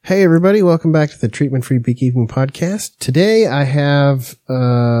Hey everybody, welcome back to the Treatment Free Beekeeping Podcast. Today I have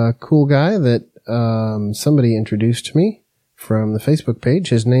a cool guy that somebody introduced to me from the Facebook page.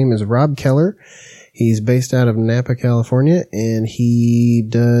 His name is Rob Keller. He's based out of Napa, California, and he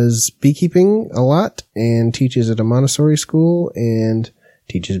does beekeeping a lot and teaches at a Montessori school and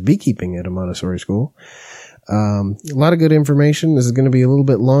teaches beekeeping at a Montessori school. A lot of good information. This is going to be a little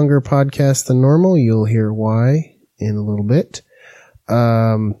bit longer podcast than normal. You'll hear why in a little bit.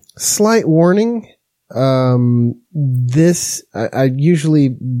 Slight warning. I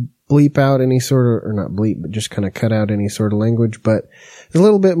usually bleep out any sort of, or not bleep, but just kind of cut out any sort of language, but there's a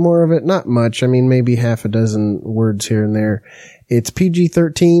little bit more of it. Not much. I mean, maybe half a dozen words here and there. It's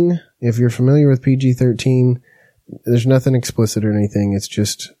PG-13. If you're familiar with PG-13, there's nothing explicit or anything. It's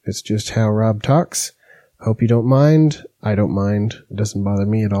just how Rob talks. I hope you don't mind. I don't mind. It doesn't bother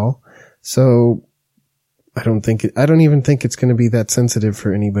me at all. So, I don't even think it's going to be that sensitive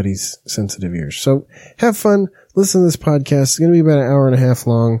for anybody's sensitive ears. So have fun. Listen to this podcast. It's going to be about an hour and a half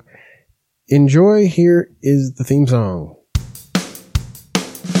long. Enjoy. Here is the theme song.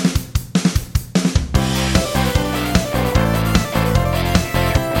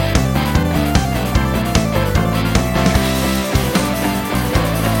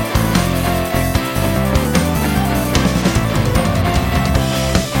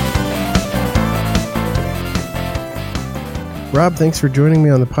 Rob, thanks for joining me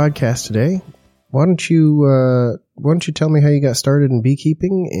on the podcast today. Why don't you tell me how you got started in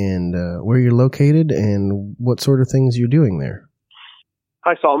beekeeping and where you're located and what sort of things you're doing there?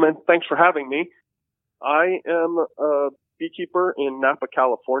 Hi, Solomon. Thanks for having me. I am a beekeeper in Napa,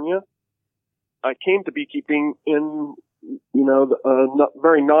 California. I came to beekeeping in, a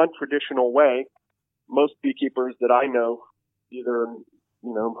very non-traditional way. Most beekeepers that I know either,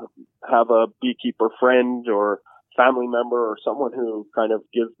 have a beekeeper friend or family member or someone who kind of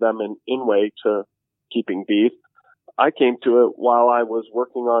gives them an in-way to keeping bees. I came to it while I was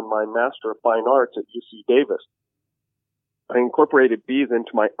working on my Master of Fine Arts at UC Davis. I incorporated bees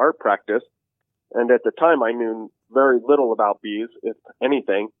into my art practice, and at the time I knew very little about bees, if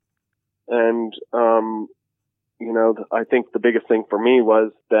anything. And, I think the biggest thing for me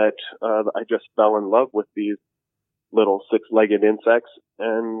was that I just fell in love with these little six-legged insects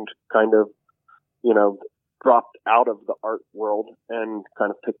and kind of, dropped out of the art world and kind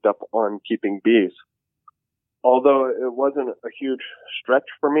of picked up on keeping bees. Although it wasn't a huge stretch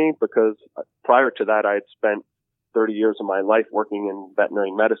for me because prior to that I had spent 30 years of my life working in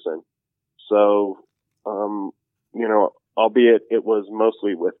veterinary medicine. So, albeit it was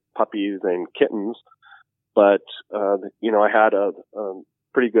mostly with puppies and kittens, but, I had a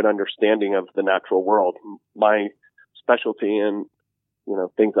pretty good understanding of the natural world. My specialty in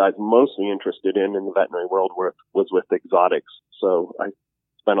things I was mostly interested in the veterinary world was with exotics. So I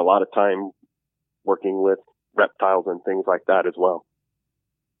spent a lot of time working with reptiles and things like that as well.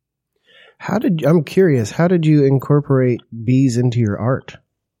 I'm curious, how did you incorporate bees into your art?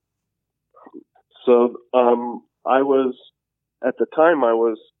 So, at the time I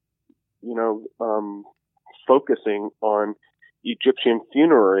was, focusing on Egyptian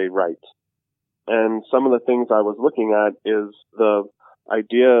funerary rites. And some of the things I was looking at is the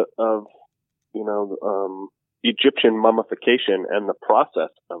idea of, Egyptian mummification and the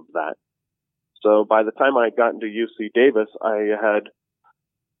process of that. So by the time I got into UC Davis, I had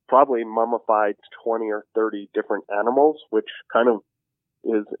probably mummified 20 or 30 different animals, which kind of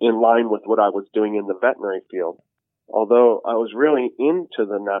is in line with what I was doing in the veterinary field. Although I was really into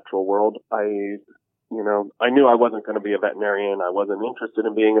the natural world, I knew I wasn't going to be a veterinarian. I wasn't interested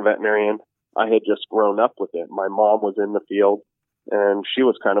in being a veterinarian. I had just grown up with it. My mom was in the field, and she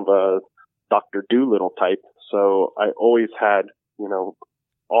was kind of a Dr. Dolittle type. So I always had,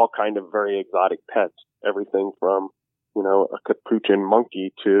 all kind of very exotic pets, everything from, a capuchin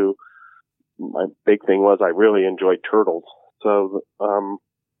monkey to my big thing was I really enjoyed turtles. So,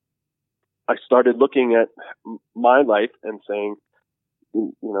 I started looking at my life and saying,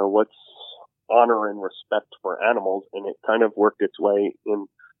 what's honor and respect for animals? And it kind of worked its way into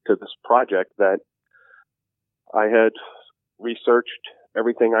this project that I had researched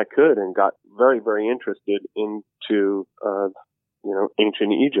everything I could and got very, very interested into,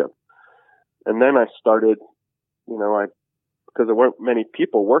 ancient Egypt. And then I started, because there weren't many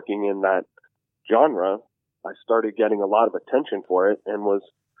people working in that genre, I started getting a lot of attention for it and was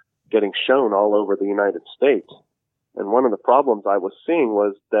getting shown all over the United States. And one of the problems I was seeing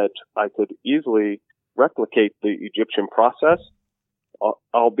was that I could easily replicate the Egyptian process,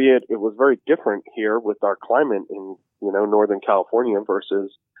 albeit it was very different here with our climate in, Northern California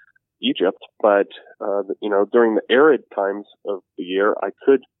versus Egypt. But, during the arid times of the year, I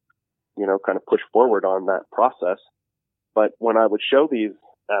could kind of push forward on that process. But when I would show these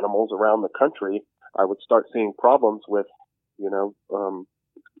animals around the country, I would start seeing problems with,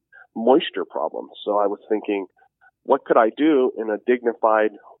 moisture problems. So I was thinking, what could I do in a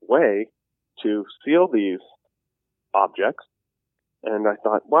dignified way to seal these objects? And I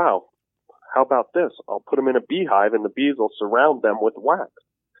thought, wow, how about this? I'll put them in a beehive and the bees will surround them with wax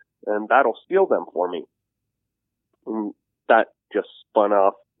and that'll seal them for me. And that just spun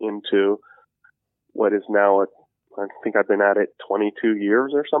off into what is now, I think I've been at it 22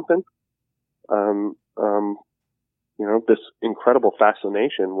 years or something. This incredible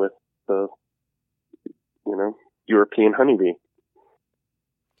fascination with the, European honeybee.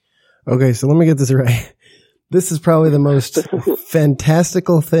 Okay, so let me get this right. This is probably the most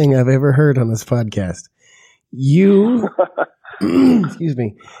fantastical thing I've ever heard on this podcast. You, excuse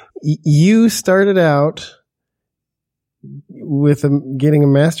me, you started out with getting a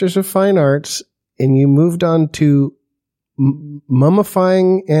Master's of Fine Arts, and you moved on to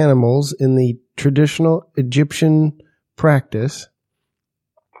mummifying animals in the traditional Egyptian practice,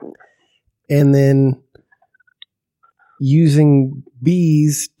 and then using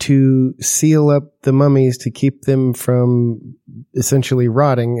bees to seal up the mummies to keep them from essentially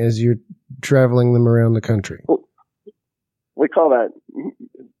rotting as you're traveling them around the country. We call that,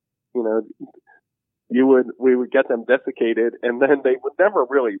 we would get them desiccated and then they would never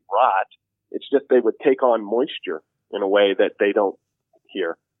really rot. It's just they would take on moisture in a way that they don't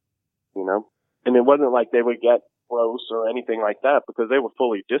here, and it wasn't like they would get gross or anything like that because they were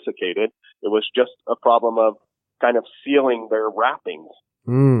fully desiccated. It was just a problem of kind of sealing their wrappings.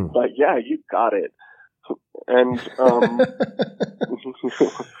 But yeah, you got it. And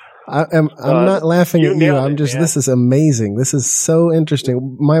I'm not laughing at you. I'm just, this is amazing. This is so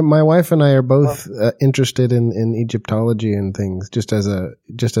interesting. My wife and I are both interested in Egyptology and things just as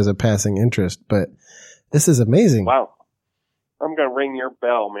a passing interest, but this is amazing. Wow. I'm going to ring your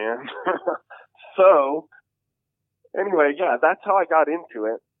bell, man. So anyway, yeah, that's how I got into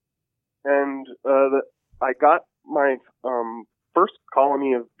it. And, I got my, first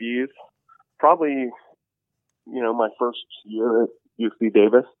colony of bees, probably, my first year at UC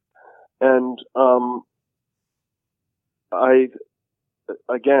Davis. And, I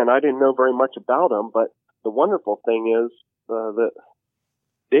didn't know very much about them, but the wonderful thing is, that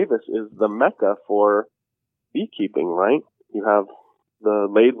Davis is the mecca for beekeeping, right? You have the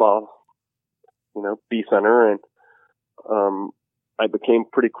Laidlaw, bee center, and, I became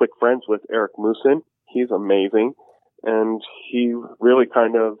pretty quick friends with Eric Moosin. He's amazing. And he really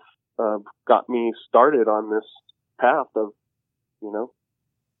kind of, got me started on this path of,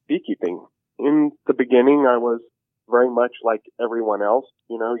 beekeeping. In the beginning, I was very much like everyone else.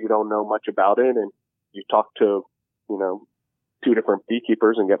 You don't know much about it and you talk to, 2 different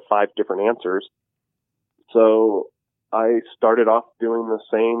beekeepers and get 5 different answers. So I started off doing the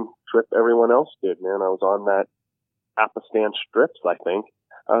same trip everyone else did, man. I was on that Apistan strips, I think.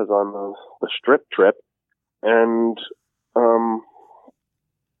 I was on the strip trip and,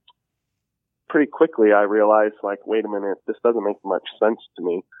 pretty quickly I realized, like, wait a minute, this doesn't make much sense to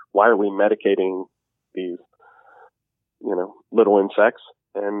me. Why are we medicating these, little insects?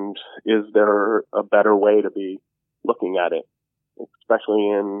 And is there a better way to be looking at it? Especially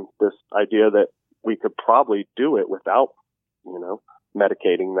in this idea that we could probably do it without,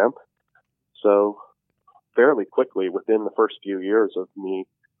 medicating them. So fairly quickly, within the first few years of me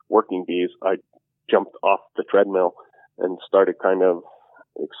working bees, I jumped off the treadmill and started kind of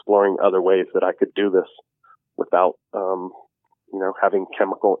exploring other ways that I could do this without, having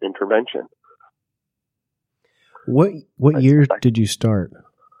chemical intervention. What year did you start?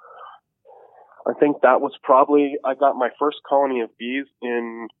 I think that was probably, I got my first colony of bees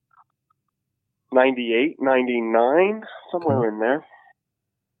in 98, 99, somewhere in there.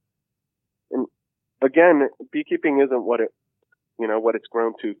 And again, beekeeping isn't what it's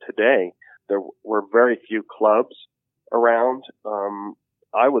grown to today. There were very few clubs around.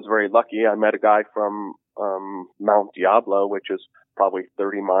 I was very lucky. I met a guy from Mount Diablo, which is probably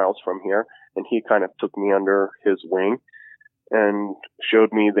 30 miles from here, and he kind of took me under his wing and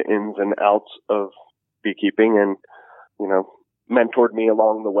showed me the ins and outs of beekeeping and, mentored me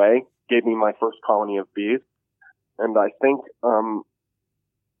along the way, gave me my first colony of bees. And I think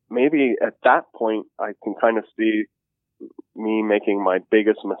maybe at that point I can kind of see me making my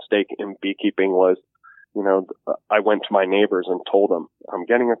biggest mistake in beekeeping was, I went to my neighbors and told them, I'm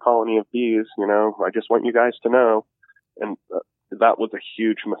getting a colony of bees, I just want you guys to know. And that was a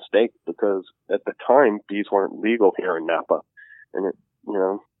huge mistake because at the time bees weren't legal here in Napa. And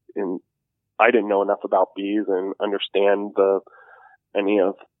I didn't know enough about bees and understand any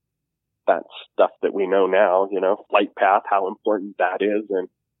of that stuff that we know now, flight path, how important that is, and,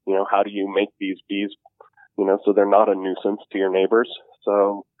 how do you make these bees, so they're not a nuisance to your neighbors.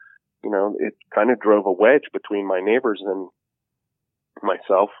 So, it kind of drove a wedge between my neighbors and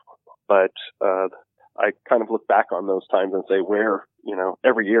myself. But, I kind of look back on those times and say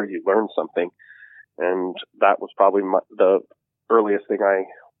every year you learn something. And that was probably the earliest thing I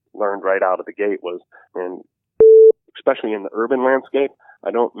learned right out of the gate was, and especially in the urban landscape,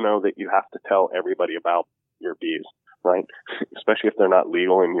 I don't know that you have to tell everybody about your bees, right? Especially if they're not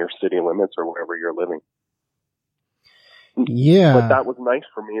legal in your city limits or wherever you're living. Yeah. But that was nice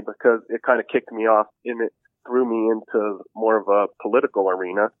for me because it kind of kicked me off and it threw me into more of a political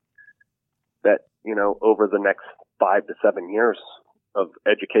arena that, over the next 5 to 7 years of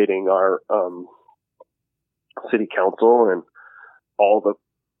educating our city council and all the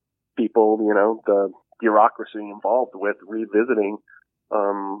people, the bureaucracy involved with revisiting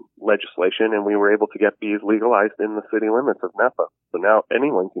legislation, and we were able to get bees legalized in the city limits of Napa. So now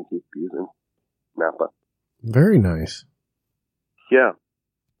anyone can keep bees in Napa. Very nice. Yeah.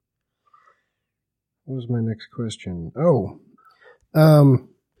 What was my next question?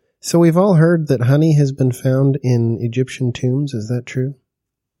 So we've all heard that honey has been found in Egyptian tombs. Is that true?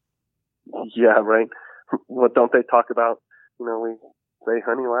 Yeah, right. What don't they talk about? We say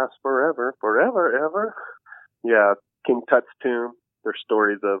honey lasts forever, ever. Yeah, King Tut's tomb. There's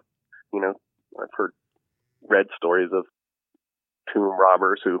stories of, I've read stories of tomb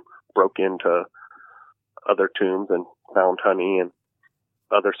robbers who broke into other tombs and found honey and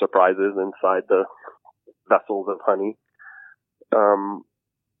other surprises inside the vessels of honey.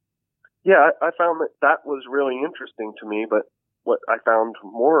 I found that was really interesting to me, but what I found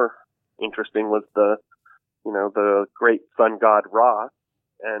more interesting was the great sun god Ra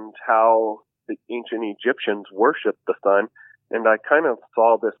and how the ancient Egyptians worshipped the sun. And I kind of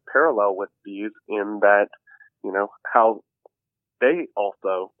saw this parallel with bees in that, how they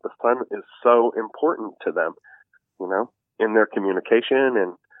also, the sun is so important to them, in their communication,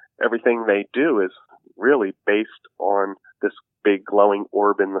 and everything they do is really based on this big glowing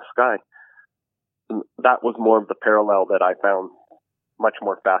orb in the sky. And that was more of the parallel that I found much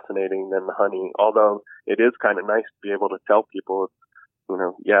more fascinating than the honey, although it is kind of nice to be able to tell people,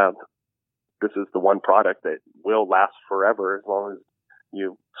 this is the one product that will last forever as long as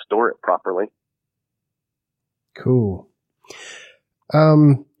you store it properly. Cool.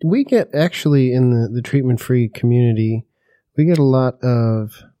 We get actually in the treatment-free community, we get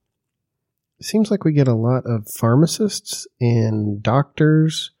it seems like we get a lot of pharmacists and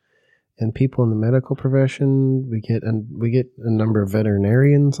doctors and people in the medical profession. We get a number of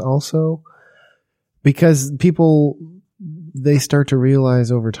veterinarians also, because people, they start to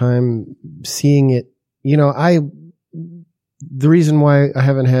realize over time, seeing it, the reason why I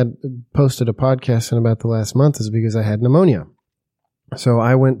haven't posted a podcast in about the last month is because I had pneumonia. So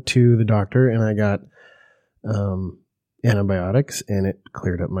I went to the doctor and I got antibiotics, and it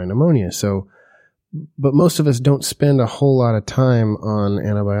cleared up my pneumonia. But most of us don't spend a whole lot of time on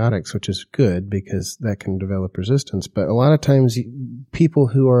antibiotics, which is good because that can develop resistance. But a lot of times people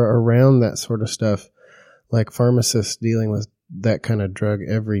who are around that sort of stuff, like pharmacists dealing with that kind of drug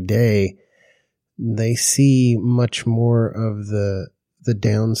every day, they see much more of the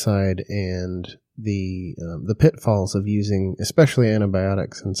downside and the pitfalls of using, especially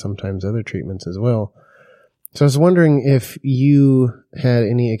antibiotics and sometimes other treatments as well. So I was wondering if you had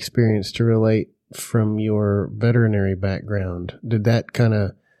any experience to relate from your veterinary background. Did that kind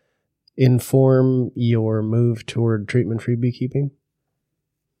of inform your move toward treatment-free beekeeping?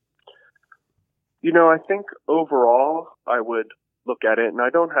 I think overall I would look at it, and I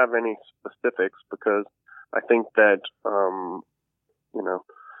don't have any specifics because I think that,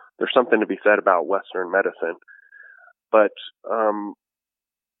 there's something to be said about Western medicine. But,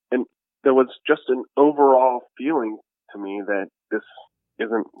 and there was just an overall feeling to me that this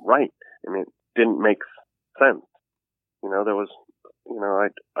isn't right, and it didn't make sense. There was,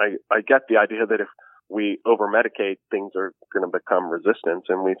 I get the idea that if we over-medicate, things are going to become resistant,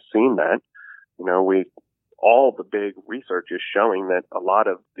 and we've seen that. All the big research is showing that a lot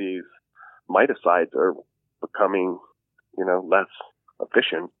of these miticides are becoming, less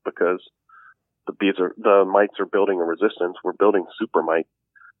efficient because the mites are building a resistance. We're building super mites.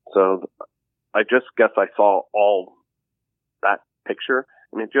 So I just guess I saw all that picture,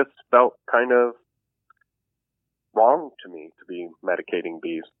 and it just felt kind of wrong to me to be medicating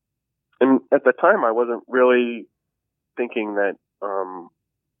bees. And at the time, I wasn't really thinking that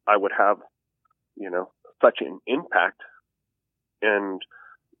I would have, such an impact in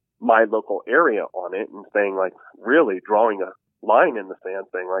my local area on it, and saying, like, really drawing a line in the sand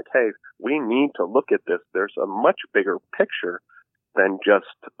saying like, hey, we need to look at this. There's a much bigger picture than just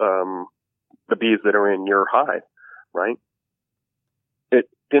the bees that are in your hive, right? It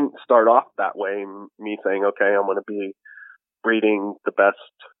didn't start off that way, me saying, okay, I'm going to be breeding the best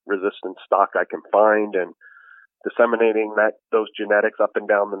resistant stock I can find and disseminating those genetics up and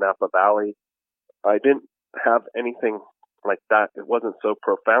down the Napa Valley. I didn't have anything like that. It wasn't so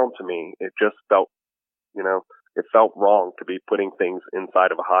profound to me. It just felt, it felt wrong to be putting things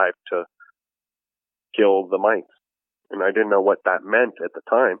inside of a hive to kill the mites. And I didn't know what that meant at the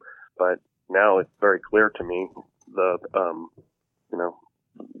time, but now it's very clear to me the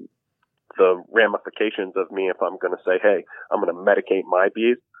ramifications of me if I'm going to say, hey, I'm going to medicate my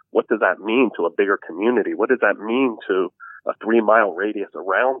bees. What does that mean to a bigger community? What does that mean to a 3-mile radius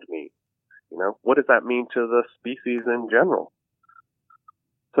around me? What does that mean to the species in general?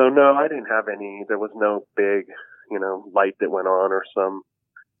 So no, I didn't have there was no big, light that went on or some,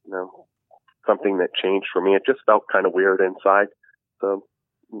 something that changed for me. It just felt kind of weird inside. So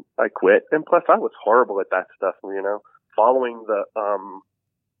I quit. And plus I was horrible at that stuff, following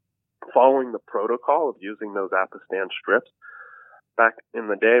the protocol of using those Apistan strips. Back in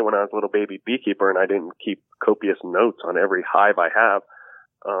the day when I was a little baby beekeeper and I didn't keep copious notes on every hive I have,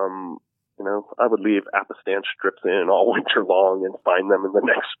 I would leave Apistan strips in all winter long and find them in the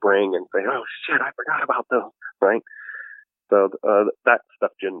next spring and say, oh shit, I forgot about those, right? So that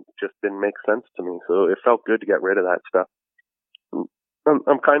stuff just didn't make sense to me. So it felt good to get rid of that stuff.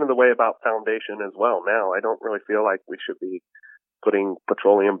 I'm kind of the way about foundation as well now. I don't really feel like we should be putting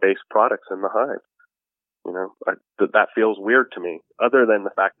petroleum-based products in the hive. That feels weird to me, other than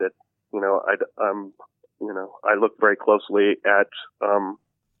the fact that, I look very closely at,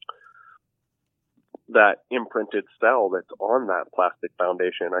 that imprinted cell that's on that plastic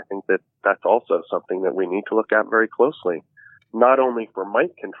foundation. I think that that's also something that we need to look at very closely, not only for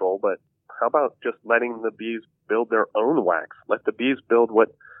mite control, but how about just letting the bees build their own wax? Let the bees build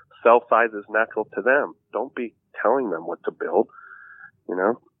what cell size is natural to them. Don't be telling them what to build.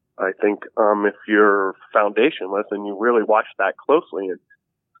 I think if you're foundationless and you really watch that closely and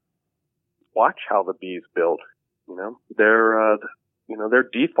watch how the bees build, their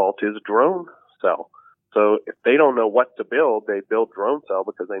default is drone cell. So if they don't know what to build, they build drone cell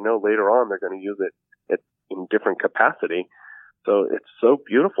because they know later on they're going to use it in different capacity. So it's so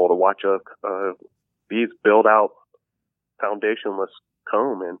beautiful to watch bees build out foundationless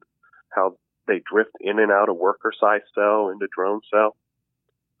comb and how they drift in and out of worker size cell into drone cell.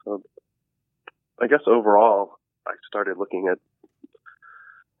 So I guess overall, I started looking at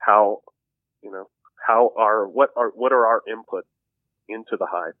what are our inputs into the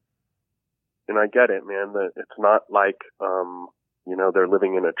hive. And I get it, man, that it's not like, they're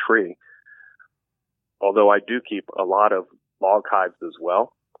living in a tree. Although I do keep a lot of log hives as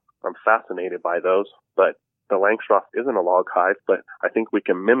well. I'm fascinated by those, but the Langstroth isn't a log hive, but I think we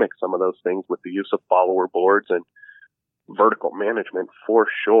can mimic some of those things with the use of follower boards and vertical management for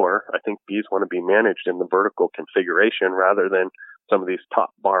sure. I think bees want to be managed in the vertical configuration rather than some of these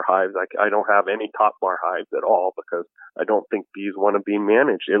top bar hives. I don't have any top bar hives at all because I don't think bees want to be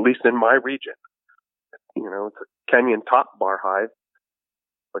managed, at least in my region. It's a Kenyan top bar hive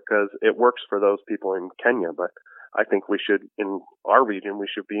because it works for those people in Kenya, but I think in our region, we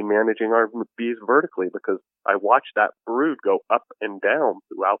should be managing our bees vertically because I watch that brood go up and down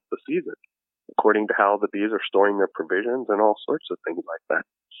throughout the season, according to how the bees are storing their provisions and all sorts of things like that.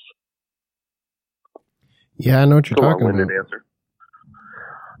 Yeah, I know what you're talking about. Answer.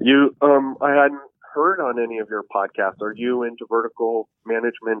 I hadn't heard on any of your podcasts. Are you into vertical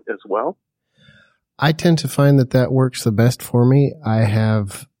management as well? I tend to find that works the best for me.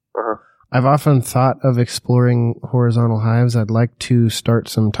 I've often thought of exploring horizontal hives. I'd like to start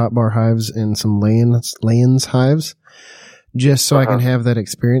some top bar hives and some layens hives just so I can have that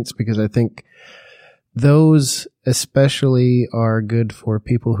experience because I think those especially are good for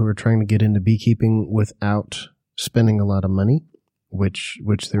people who are trying to get into beekeeping without spending a lot of money, which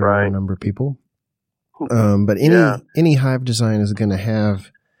there are a number of people. But any hive design is going to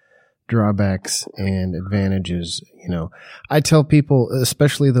have drawbacks and advantages. I tell people,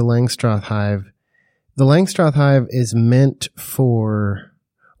 especially the Langstroth hive is meant for,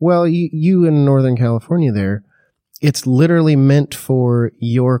 you in Northern California there, it's literally meant for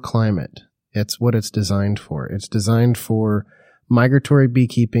your climate. It's what it's designed for. It's designed for migratory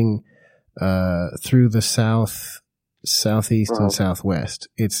beekeeping through the southeast and southwest.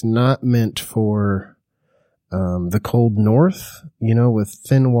 It's not meant for the cold north, with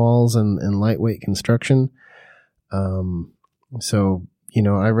thin walls and lightweight construction. So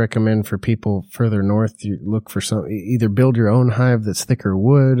I recommend for people further north, you look for either build your own hive that's thicker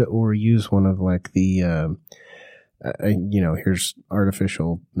wood or use one of like the, here's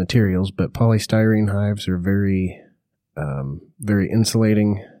artificial materials, but polystyrene hives are very, very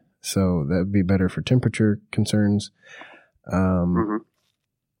insulating. So that would be better for temperature concerns.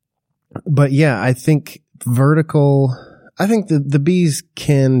 But yeah, I think the bees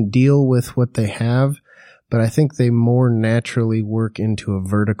can deal with what they have, but I think they more naturally work into a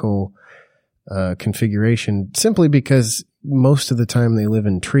vertical configuration simply because most of the time they live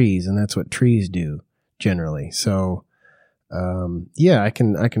in trees, and that's what trees do generally. So, yeah, I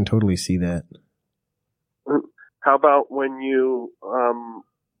can totally see that. How about when you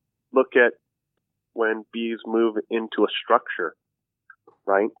look at when bees move into a structure,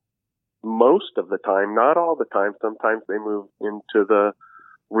 right? Most of the time, not all the time, sometimes they move into the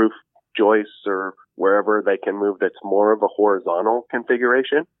roof joists or wherever they can move that's more of a horizontal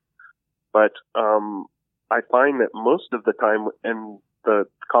configuration. But I find that most of the time, and the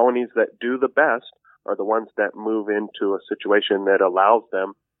colonies that do the best are the ones that move into a situation that allows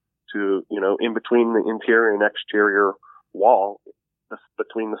them to, in between the interior and exterior wall,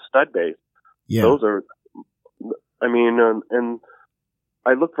 between the stud base. Yeah. Those are, and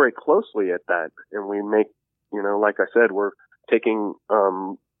I look very closely at that, and we make, like I said, we're taking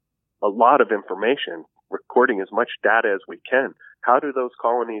a lot of information, recording as much data as we can. How do those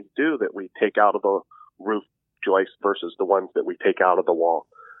colonies do that we take out of the roof joist versus the ones that we take out of the wall?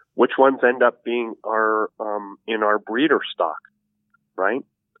 Which ones end up being in our breeder stock, right?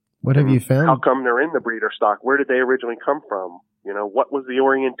 What have you found? How come they're in the breeder stock? Where did they originally come from? What was the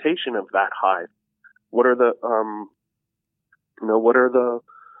orientation of that hive? What are the,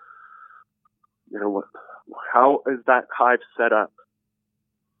 how is that hive set up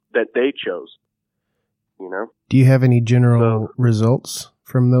that they chose? Do you have any general results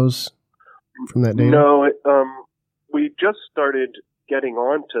from that data? No, we just started getting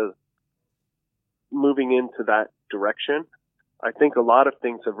on to moving into that direction. I think a lot of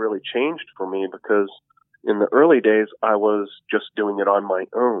things have really changed for me because in the early days, I was just doing it on my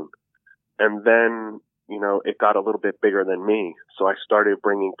own. And then, it got a little bit bigger than me. So I started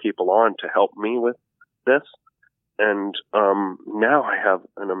bringing people on to help me with this. And now I have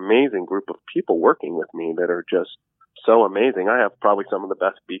an amazing group of people working with me that are just so amazing. I have probably some of the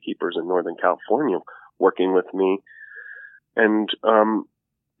best beekeepers in Northern California working with me. And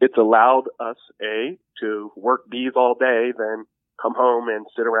it's allowed us, to work bees all day, then come home and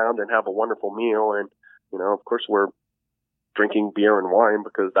sit around and have a wonderful meal. And, of course, we're drinking beer and wine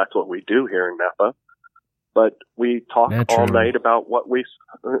because that's what we do here in Napa. But we talk all night about what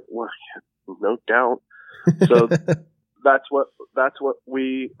no doubt. So that's what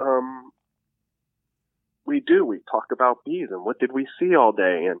we do. We talk about bees and what did we see all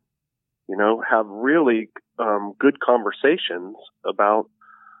day, and have really good conversations about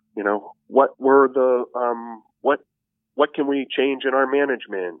what were the what can we change in our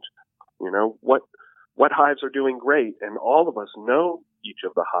management, what hives are doing great, and all of us know each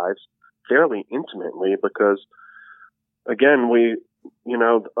of the hives fairly intimately because again we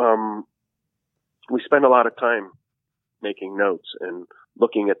spend a lot of time making notes and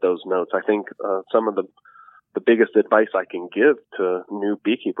looking at those notes. I think some of the biggest advice I can give to new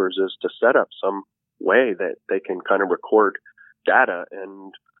beekeepers is to set up some way that they can kind of record data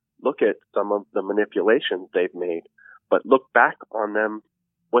and look at some of the manipulations they've made, but look back on them,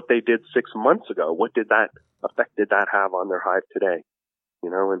 what they did 6 months ago. What effect did that have on their hive today?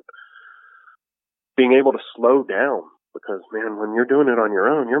 And being able to slow down because, man, when you're doing it on your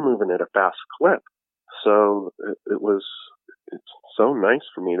own, you're moving at a fast clip. So it's so nice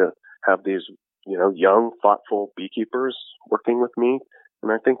for me to have these, young, thoughtful beekeepers working with me.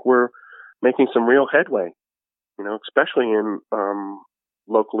 And I think we're making some real headway, especially in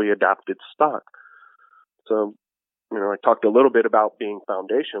locally adapted stock. So, I talked a little bit about being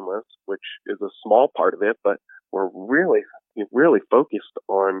foundationless, which is a small part of it, but we're really, really focused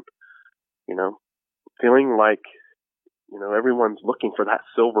on, feeling like, everyone's looking for that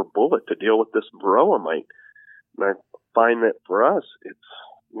silver bullet to deal with this varroa mite. And I find that for us, it's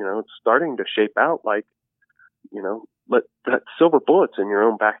starting to shape out like, let that silver bullet's in your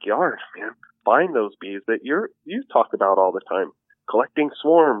own backyard, man. Find those bees that you talk about all the time, collecting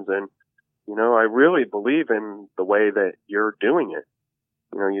swarms. And, I really believe in the way that you're doing it.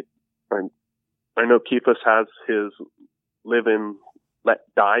 I know Kephas has his live in, let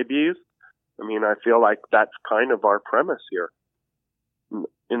die bees. I feel like that's kind of our premise here.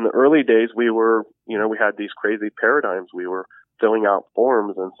 In the early days, we were, we had these crazy paradigms. We were filling out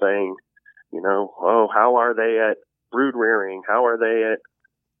forms and saying, how are they at brood rearing? How are they at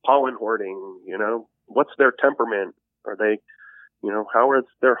pollen hoarding? You know, what's their temperament? Are they, you know, how is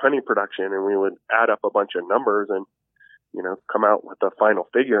their honey production? And we would add up a bunch of numbers and, you know, come out with a final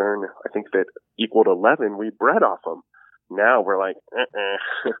figure. And I think that equaled 11, we bred off them. Now we're like,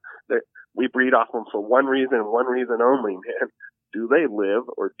 we breed off them for one reason only, man. Do they live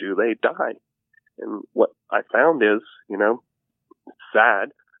or do they die? And what I found is, you know, it's sad.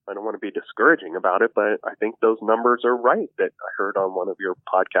 I don't want to be discouraging about it, but I think those numbers are right that I heard on one of your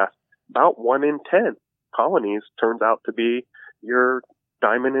podcasts. About 1 in 10 colonies turns out to be your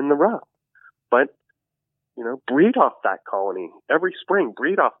diamond in the rough. But, you know, breed off that colony. Every spring,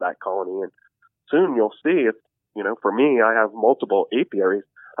 breed off that colony. And soon you'll see, if, you know, for me, I have multiple apiaries.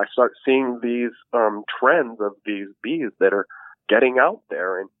 I start seeing these trends of these bees that are getting out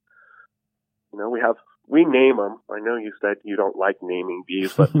there. And, you know, we name them. I know you said you don't like naming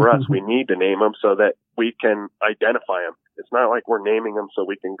bees, but for us, we need to name them so that we can identify them. It's not like we're naming them so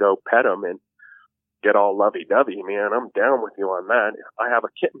we can go pet them and get all lovey-dovey, man. I'm down with you on that. I have a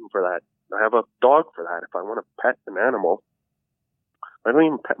kitten for that. I have a dog for that. If I want to pet an animal, I don't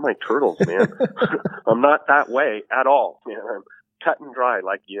even pet my turtles, man. I'm not that way at all, man. I'm cut and dry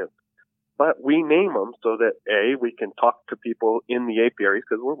like you. But we name them so that, A, we can talk to people in the apiaries,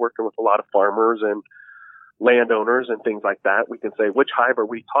 because we're working with a lot of farmers and landowners and things like that. We can say, which hive are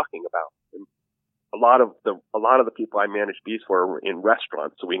we talking about? And a lot of the people I manage bees for are in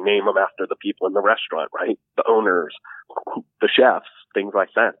restaurants, so we name them after the people in the restaurant, right? The owners, the chefs, things like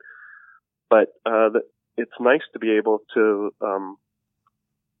that. But it's nice to be able to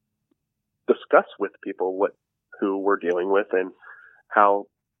discuss with people who we're dealing with and how,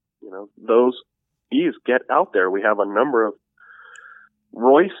 you know, those bees get out there. We have a number of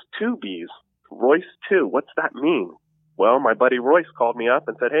Royce 2 bees. Royce 2, what's that mean? Well, my buddy Royce called me up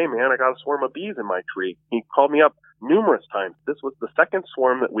and said, hey, man, I got a swarm of bees in my tree. He called me up numerous times. This was the second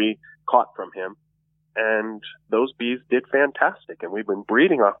swarm that we caught from him. And those bees did fantastic. And we've been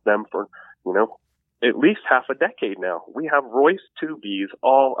breeding off them for, you know, at least half a decade now. We have Royce 2 bees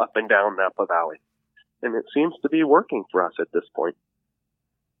all up and down Napa Valley. And it seems to be working for us at this point.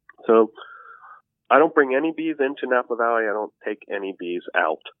 So I don't bring any bees into Napa Valley. I don't take any bees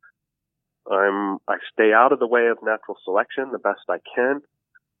out. I stay out of the way of natural selection the best I can.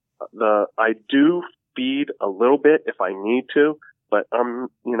 I do feed a little bit if I need to, but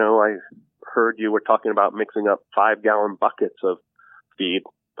you know, I heard you were talking about mixing up 5-gallon buckets of feed.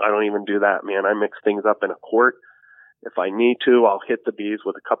 I don't even do that, man. I mix things up in a quart. If I need to, I'll hit the bees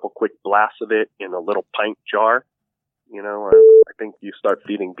with a couple quick blasts of it in a little pint jar. You know, I think you start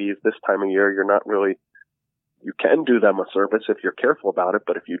feeding bees this time of year, you can do them a service if you're careful about it,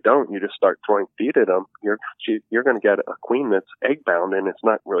 but if you don't, you just start throwing feed at them, you're going to get a queen that's egg bound, and it's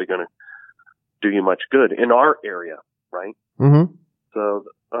not really going to do you much good in our area, right? Mm-hmm. So,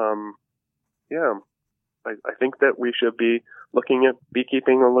 yeah, I think that we should be looking at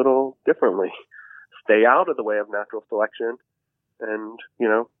beekeeping a little differently. Stay out of the way of natural selection and, you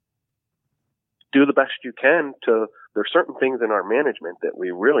know, do the best you can there's certain things in our management that we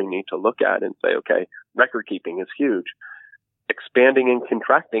really need to look at and say, okay, record keeping is huge. Expanding and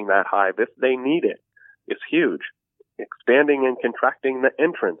contracting that hive, if they need it, is huge. Expanding and contracting the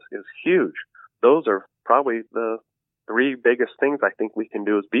entrance is huge. Those are probably the 3 biggest things I think we can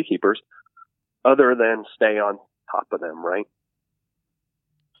do as beekeepers, other than stay on top of them, right?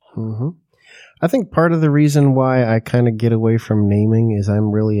 Mm-hmm. I think part of the reason why I kind of get away from naming is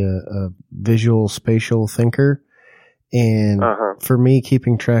I'm really a visual spatial thinker. And for me,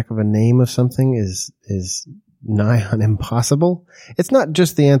 keeping track of a name of something is nigh on impossible. It's not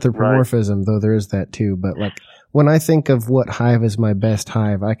just the anthropomorphism, right, though there is that too. But like when I think of what hive is my best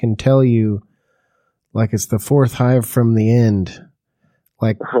hive, I can tell you like it's the 4th hive from the end.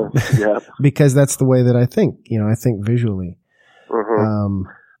 Like, yeah. Because that's the way that I think. You know, I think visually.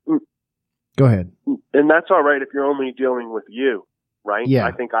 Go ahead. And that's all right if you're only dealing with you, right? Yeah.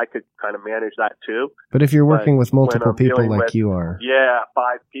 I think I could kind of manage that too. But if you're working with multiple people like you are. Yeah,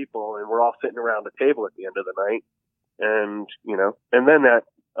 5 people, and we're all sitting around the table at the end of the night. And, you know, and then that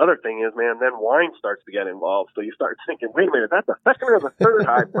other thing is, man, then wine starts to get involved. So you start thinking, wait a minute, that's the 2nd or the 3rd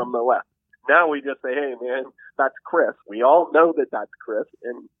hive from the left. Now we just say, hey, man, that's Chris. We all know that that's Chris.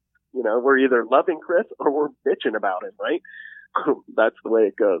 And, you know, we're either loving Chris or we're bitching about him, right? That's the way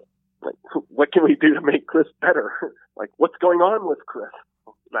it goes. Like, what can we do to make Chris better? Like, what's going on with Chris?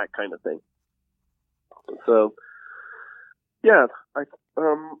 That kind of thing. So, yeah,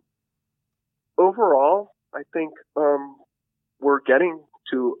 overall, I think, we're getting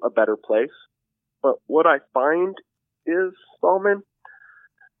to a better place. But what I find is, Solomon,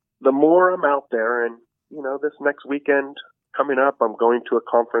 the more I'm out there, and, this next weekend coming up, I'm going to a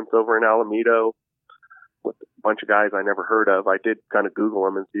conference over in Alameda with a bunch of guys I never heard of. I did kind of Google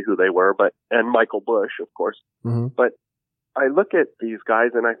them and see who they were, and Michael Bush, of course. Mm-hmm. But I look at these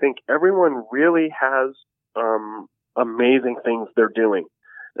guys and I think everyone really has amazing things they're doing.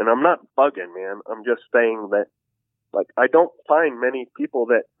 And I'm not bugging, man. I'm just saying that, like, I don't find many people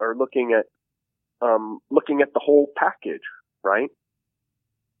that are looking at the whole package, right?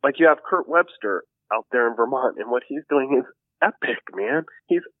 Like, you have Kurt Webster out there in Vermont, and what he's doing is epic, man.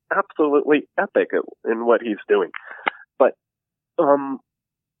 He's absolutely epic in what he's doing. But I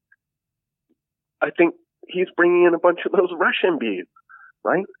think he's bringing in a bunch of those Russian bees,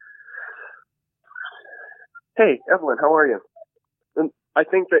 right? Hey, Evelyn, how are you? And I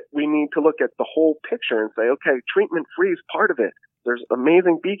think that we need to look at the whole picture and say, okay, treatment-free is part of it. There's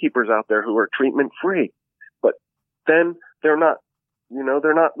amazing beekeepers out there who are treatment-free, but then they're not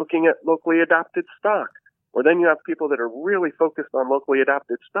looking at locally adapted stock. Or then you have people that are really focused on locally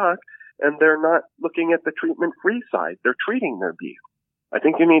adapted stock, and they're not looking at the treatment-free side. They're treating their bees. I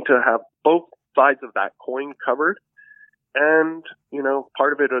think you need to have both sides of that coin covered. And,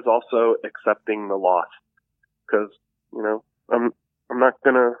 part of it is also accepting the loss. Because, I'm not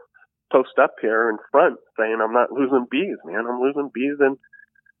going to post up here in front saying I'm not losing bees, man. I'm losing bees and,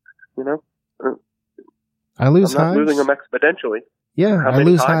 I lose I'm not hives. losing them exponentially. Yeah, I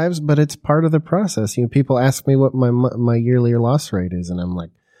lose hives, but it's part of the process. People ask me what my yearly loss rate is, and I'm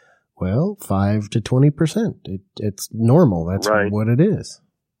like, well, 5 to 20%. It's normal. That's right. What it is.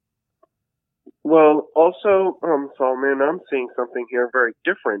 Well, also, Solomon, I'm seeing something here very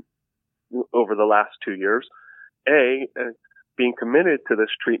different over the last 2 years. Being committed to this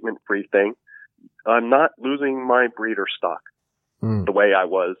treatment-free thing, I'm not losing my breeder stock the way I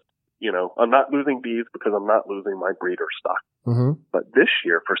was. I'm not losing bees because I'm not losing my breeder stock. Mm-hmm. But this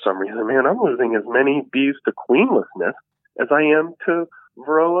year, for some reason, man, I'm losing as many bees to queenlessness as I am to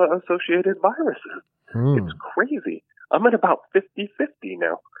Varroa-associated viruses. It's crazy. I'm at about 50-50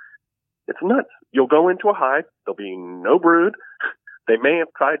 now. It's nuts. You'll go into a hive. There'll be no brood. They may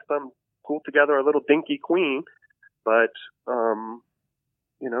have tried pulled together a little dinky queen, but, I'm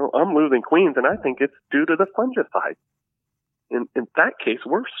losing queens, and I think it's due to the fungicide. In that case,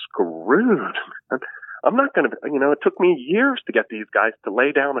 we're screwed. I'm not going to, it took me years to get these guys to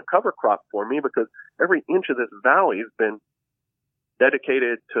lay down a cover crop for me because every inch of this valley has been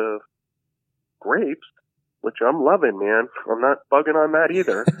dedicated to grapes, which I'm loving, man. I'm not bugging on that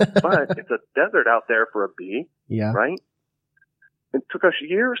either, but it's a desert out there for a bee, right? It took us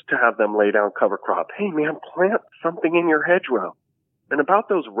years to have them lay down cover crop. Hey, man, plant something in your hedgerow. And about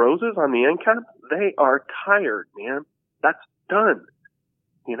those roses on the end cap, they are tired, man. That's done.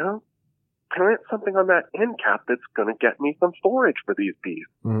 Plant something on that end cap that's going to get me some forage for these bees.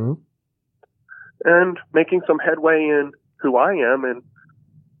 Mm-hmm. And making some headway in who I am and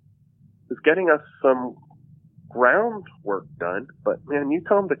is getting us some groundwork done. But, man, you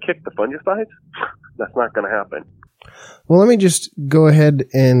tell them to kick the fungicides, that's not going to happen. Well, let me just go ahead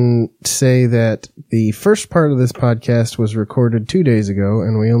and say that the first part of this podcast was recorded 2 days ago,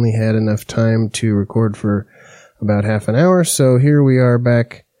 and we only had enough time to record for about half an hour. So here we are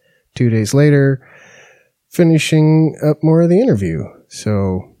back 2 days later, finishing up more of the interview.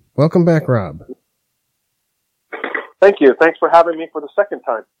 So welcome back, Rob. Thank you. Thanks for having me for the second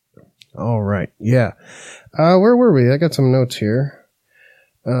time. All right. Yeah. Where were we? I got some notes here.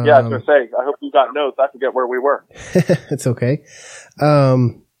 I was going to say, I hope you got notes. I forget where we were. It's okay.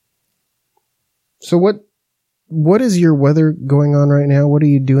 So what is your weather going on right now? What are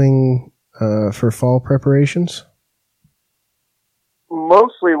you doing for fall preparations?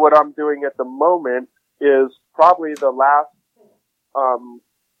 Mostly what I'm doing at the moment is probably the last,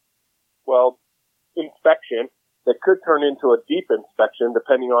 inspection that could turn into a deep inspection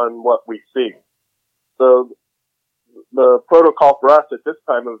depending on what we see. So the protocol for us at this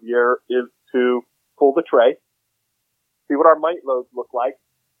time of year is to pull the tray, see what our mite loads look like,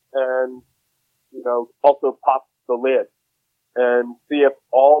 and, also pop the lid and see if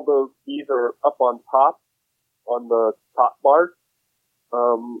all those bees are up on the top bars.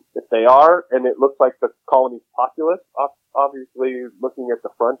 If they are, and it looks like the colony's populous, obviously looking at the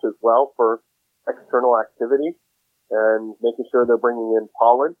front as well for external activity and making sure they're bringing in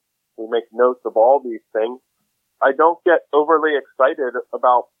pollen. We make notes of all these things. I don't get overly excited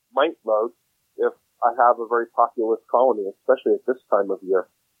about mite loads if I have a very populous colony, especially at this time of year.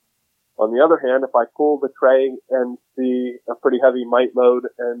 On the other hand, if I pull the tray and see a pretty heavy mite load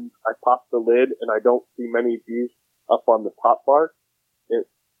and I pop the lid and I don't see many bees up on the top bar, it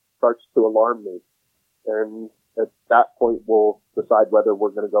starts to alarm me. And at that point, we'll decide whether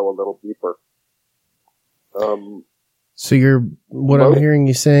we're going to go a little deeper. So what I'm hearing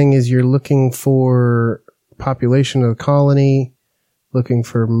you saying is you're looking for population of the colony, looking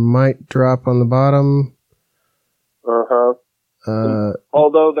for mite drop on the bottom.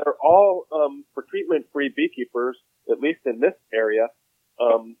 Although they're all, for treatment-free beekeepers, at least in this area,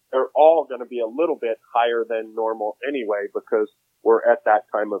 they're all going to be a little bit higher than normal anyway, because we're at that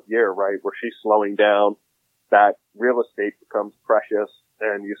time of year, right, where she's slowing down, that real estate becomes precious,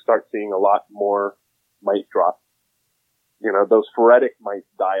 and you start seeing a lot more mite drop. You know, those phoretic mites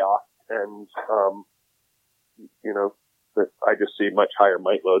die off, and, you know, I just see much higher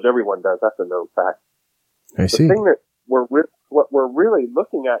mite loads. Everyone does. That's a known fact. I see. The thing that what we're really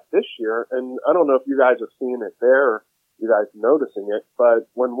looking at this year, and I don't know if you guys have seen it there or you guys noticing it, but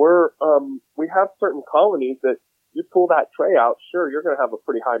when we have certain colonies that you pull that tray out, sure, you're going to have a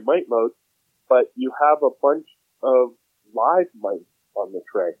pretty high mite load, but you have a bunch of live mites on the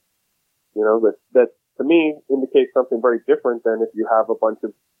tray. You know, that to me indicates something very different than if you have a bunch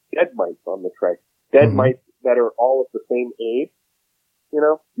of dead mites on the tray. Dead mites that are all of the same age. You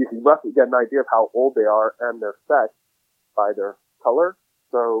know, you can roughly get an idea of how old they are and their sex by their color.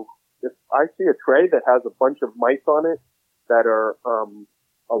 So if I see a tray that has a bunch of mice on it that are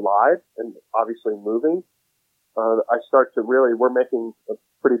alive and obviously moving, I start to we're making a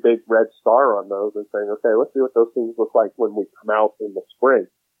pretty big red star on those and saying, okay, let's see what those things look like when we come out in the spring.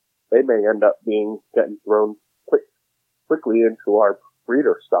 They may end up getting thrown quickly into our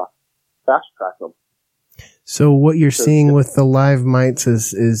breeder stock. Fast track them. So what you're seeing with the live mites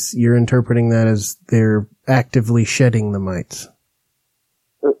is you're interpreting that as they're actively shedding the mites.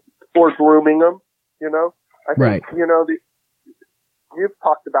 Or grooming them, you know? I think, right. You know, you've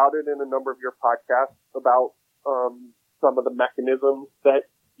talked about it in a number of your podcasts about some of the mechanisms that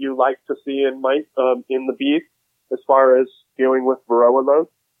you like to see in in the bees as far as dealing with varroa load.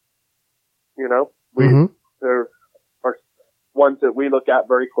 You know, there are ones that we look at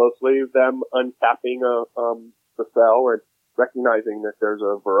very closely, them uncapping the cell and recognizing that there's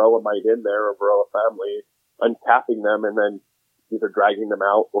a varroa mite in there, a varroa family, uncapping them and then either dragging them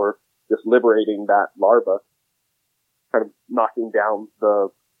out or just liberating that larva, kind of knocking down the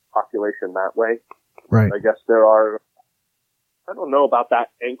population that way. Right. I guess I don't know about that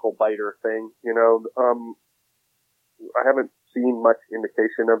ankle biter thing, you know, I haven't seen much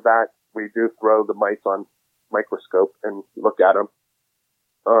indication of that. We do throw the mites on microscope and look at them.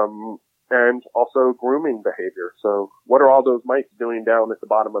 And also grooming behavior. So what are all those mites doing down at the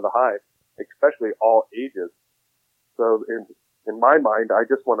bottom of the hive, especially all ages? So in my mind, I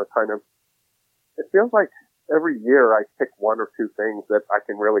just want to it feels like every year I pick one or two things that I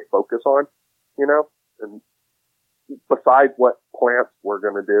can really focus on, you know, and besides what plants we're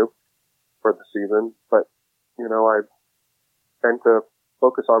going to do for the season. But, you know, I tend to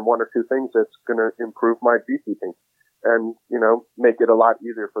focus on one or two things that's going to improve my beekeeping and, you know, make it a lot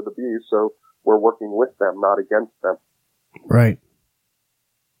easier for the bees. So we're working with them, not against them. Right.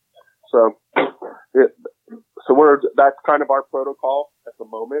 So that's kind of our protocol at the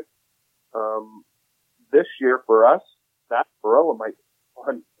moment. This year for us, that varroa mite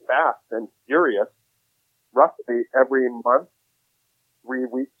run fast and furious. Roughly every month, 3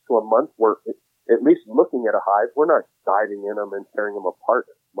 weeks to a month, we're at least looking at a hive. We're not diving in them and tearing them apart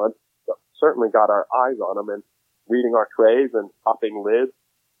this month. But certainly got our eyes on them and reading our trays and popping lids,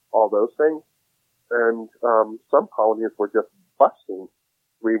 all those things. And some colonies were just busting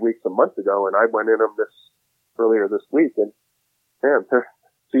 3 weeks a month ago, and I went in them earlier this week, and man, they're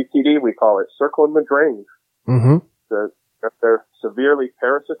CTD, we call it, circling the drains. They're severely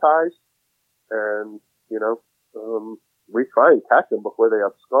parasitized, and you know, we try and catch them before they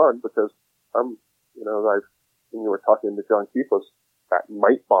abscond because when you were talking to John Keefe, that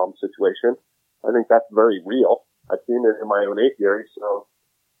mite bomb situation, I think that's very real. I've seen it in my own apiary, so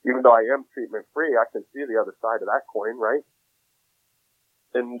even though I am treatment free, I can see the other side of that coin, right?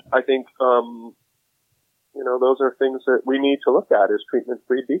 And I think, those are things that we need to look at as treatment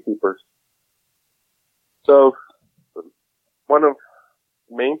free beekeepers. So one of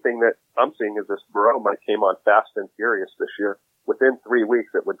the main thing that I'm seeing is this varroa mite came on fast and furious this year. Within 3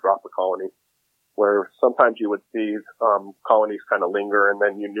 weeks, it would drop a colony, where sometimes you would see colonies kind of linger, and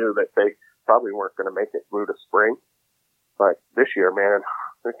then you knew that they probably weren't going to make it through to spring. But this year, man,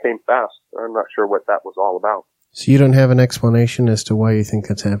 it came fast. I'm not sure what that was all about. So you don't have an explanation as to why you think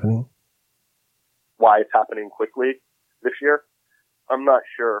that's happening? Why it's happening quickly this year? I'm not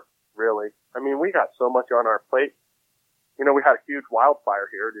sure, really. I mean, we got so much on our plate. You know, we had a huge wildfire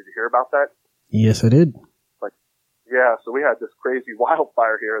here. Did you hear about that? Yes, I did. Yeah, so we had this crazy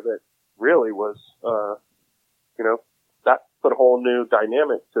wildfire here that really was, that put a whole new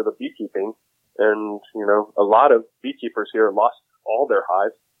dynamic to the beekeeping. And, a lot of beekeepers here lost all their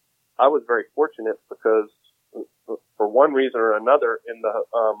hives. I was very fortunate because for one reason or another in the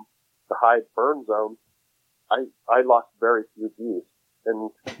hive burn zone, I lost very few bees.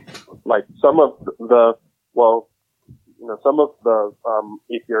 And like some of the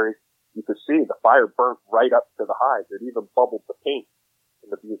apiaries, you could see the fire burnt right up to the hives. It even bubbled the paint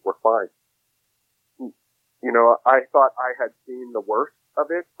and the bees were fine. I thought I had seen the worst of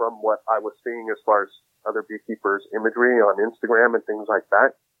it from what I was seeing as far as other beekeepers' imagery on Instagram and things like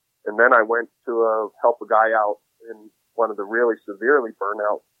that. And then I went to help a guy out in one of the really severely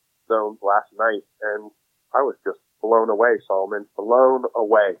burnout zones last night, and I was just blown away, Solomon. Blown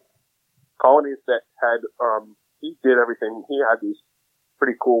away. Colonies that had, he did everything. He had these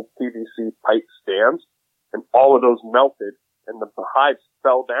pretty cool PVC pipe stands, and all of those melted, and the hives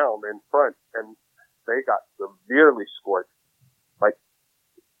fell down in front, and they got severely scorched. Like,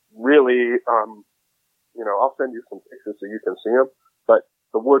 really, I'll send you some pictures so you can see them, but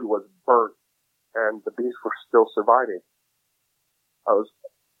the wood was burnt, and the bees were still surviving. I was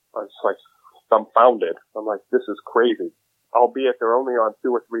like dumbfounded. I'm like, this is crazy. Albeit they're only on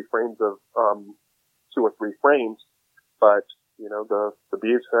 2 or 3 frames, but, the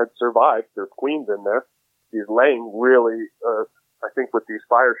bees had survived. There's queens in there. She's laying really, I think with these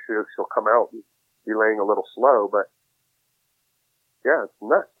fire shoots, she'll come out and be laying a little slow, but yeah, it's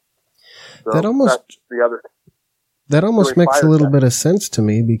nuts. So that almost makes a little bit of sense to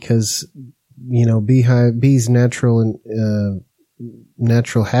me because, bees' natural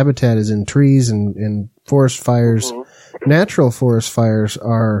habitat is in trees and forest fires. Mm-hmm. Natural forest fires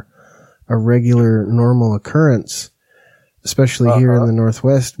are a regular, normal occurrence, especially here in the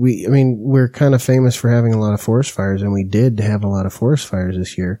Northwest. We're kind of famous for having a lot of forest fires, and we did have a lot of forest fires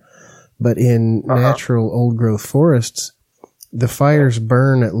this year. But in natural old growth forests, the fires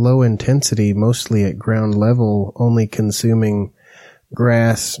burn at low intensity, mostly at ground level, only consuming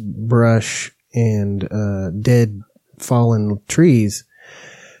grass, brush, and dead fallen trees.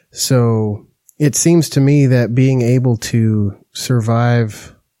 So it seems to me that being able to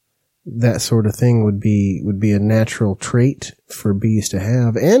survive that sort of thing would be a natural trait for bees to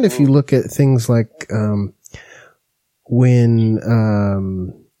have. And if you look at things like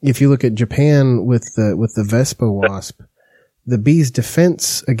if you look at Japan with the Vespa wasp, the bee's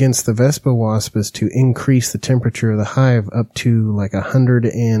defense against the Vespa wasp is to increase the temperature of the hive up to like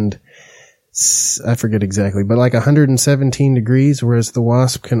 117 degrees, whereas the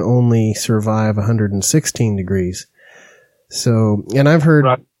wasp can only survive 116 degrees. So, and I've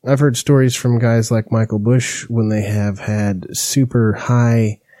heard stories from guys like Michael Bush when they have had super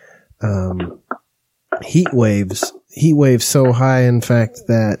high heat waves so high, in fact,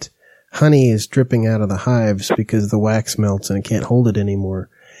 that honey is dripping out of the hives because the wax melts and it can't hold it anymore.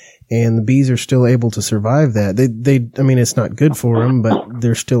 And the bees are still able to survive that. It's not good for them, but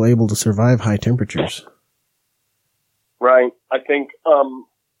they're still able to survive high temperatures. Right. I think,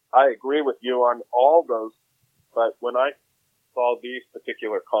 I agree with you on all those, but when I saw these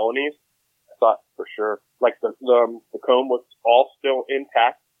particular colonies, I thought for sure, like the comb was all still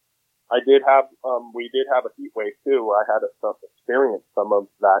intact. We did have a heat wave too, where I had experienced some of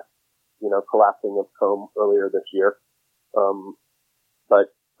that, collapsing of comb earlier this year.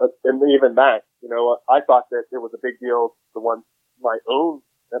 And even that, I thought that it was a big deal,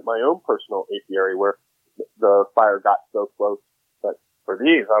 at my own personal apiary where the fire got so close. But for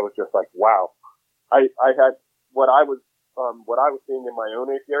these, I was just like, wow. I had what I was seeing in my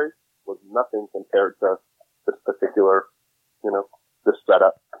own apiary was nothing compared to this particular, this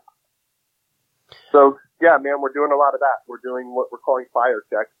setup. So yeah, man, we're doing a lot of that. We're doing what we're calling fire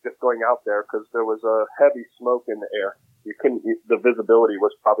checks, just going out there because there was a heavy smoke in the air. The visibility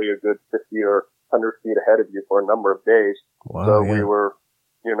was probably a good 50 or 100 feet ahead of you for a number of days. Wow, so yeah. we were,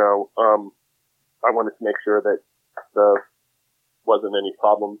 I wanted to make sure that there wasn't any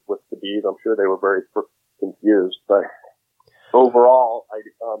problems with the bees. I'm sure they were very confused, but overall, I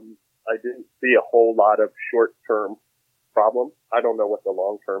didn't see a whole lot of short-term problems. I don't know what the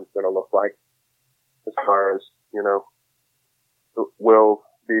long-term is going to look like as far as, will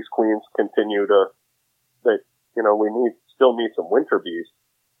these queens continue to, we still need some winter bees.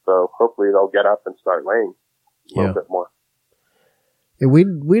 So hopefully they'll get up and start laying a little bit more. Yeah, we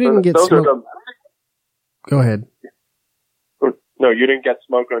didn't get smoke. Go ahead. No, you didn't get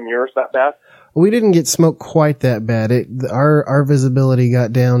smoke on yours that bad? We didn't get smoke quite that bad. Our visibility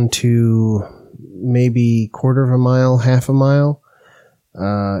got down to maybe quarter of a mile, half a mile.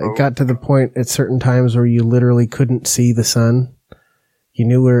 It got to the point at certain times where you literally couldn't see the sun. You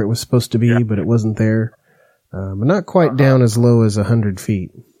knew where it was supposed to be, but it wasn't there. But not quite down as low as 100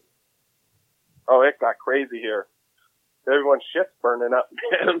 feet. oh, it got crazy here. Everyone's shit's burning up.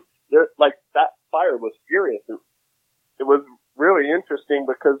 Like, that fire was furious. It was really interesting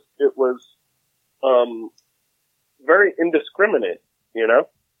because it was very indiscriminate, you know?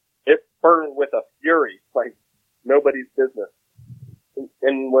 It burned with a fury, like nobody's business.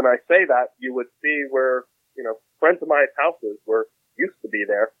 And when I say that, you would see where, you know, friends of mine's houses used to be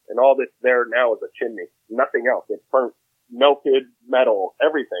there, and all that's there now is a chimney. Nothing else. It burnt melted metal,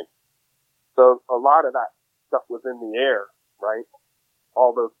 everything. So a lot of that stuff was in the air, right?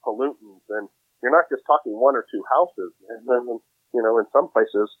 All those pollutants, and you're not just talking 1 or 2 houses. And then, you know, in some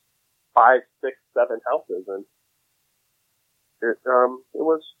places, 5, 6, 7 houses, and it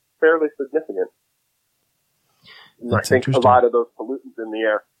was fairly significant. That's I think a lot of those pollutants in the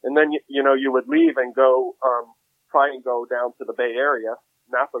air. And then, you know, you would leave and go, try and go down to the Bay Area.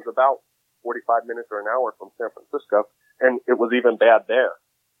 Napa's about 45 minutes or an hour from San Francisco, and it was even bad there.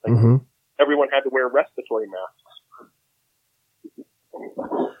 Like, everyone had to wear respiratory masks.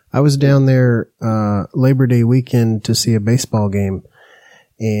 I was down there Labor Day weekend to see a baseball game,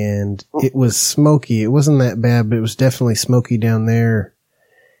 and it was smoky. It wasn't that bad, but it was definitely smoky down there,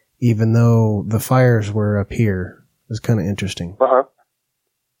 even though the fires were up here. It was kind of interesting.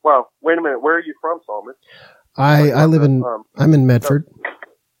 Well, wait a minute. Where are you from, Solomon? I live in, I'm in Medford.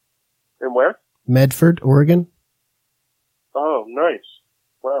 In where? Medford, Oregon. Oh, nice.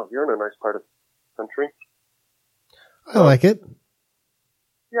 Wow, you're in a nice part of the country. I like it.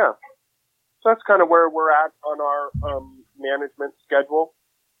 Yeah. So that's kind of where we're at on our management schedule.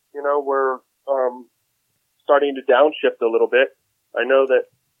 You know, we're starting to downshift a little bit. I know that,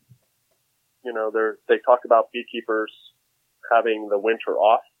 you know, they talk about beekeepers having the winter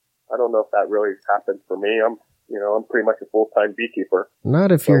off. I don't know if that really happens for me. I'm pretty much a full-time beekeeper.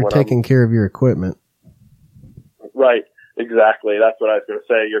 Not if you're taking care of your equipment. Right. Exactly. That's what I was going to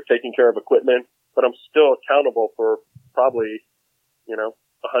say. You're taking care of equipment, but I'm still accountable for probably, you know,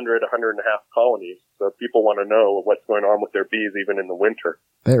 100 and a half colonies. So people want to know what's going on with their bees even in the winter.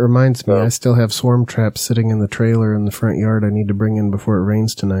 That reminds me, I still have swarm traps sitting in the trailer in the front yard I need to bring in before it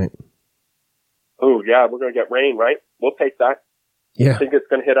rains tonight. Oh, yeah, we're going to get rain, right? We'll take that. Yeah. I think it's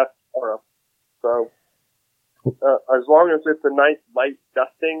going to hit us tomorrow. So as long as it's a nice light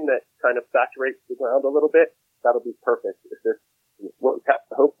dusting that kind of saturates the ground a little bit, that'll be perfect. What we have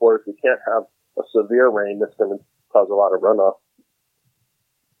to hope for is we can't have a severe rain that's going to cause a lot of runoff.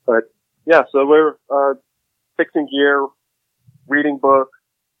 But yeah, so we're fixing gear, reading books.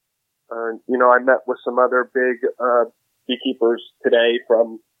 You know, I met with some other big beekeepers today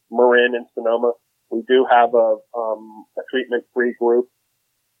from Marin and Sonoma. We do have a treatment-free group.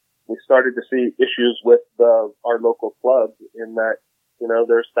 We started to see issues with our local clubs in that, you know,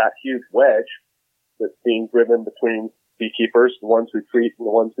 there's that huge wedge that's being driven between beekeepers, the ones who treat and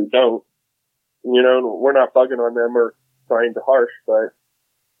the ones who don't. And, you know, we're not bugging on them or trying to harsh, but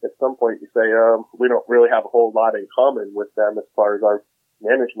at some point you say, we don't really have a whole lot in common with them as far as our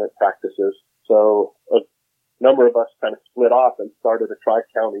management practices. So a number of us kind of split off and started a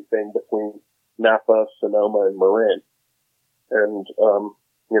tri-county thing between Napa, Sonoma, and Marin. And,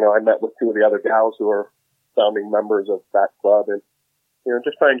 you know, I met with 2 of the other gals who are founding members of that club and, you know,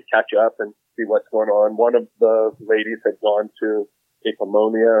 just trying to catch up and see what's going on. One of the ladies had gone to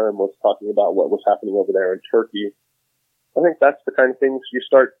Apammonia and was talking about what was happening over there in Turkey. I think that's the kind of things you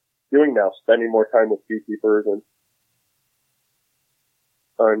start doing now, spending more time with beekeepers and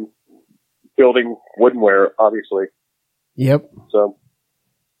building woodenware, obviously. Yep. So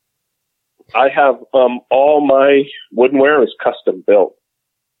I have all my woodenware is custom built.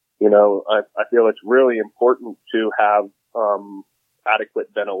 You know, I feel it's really important to have adequate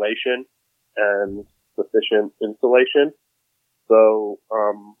ventilation and sufficient insulation. So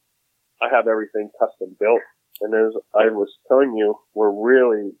I have everything custom built. And as I was telling you, we're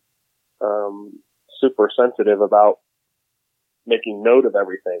really super sensitive about making note of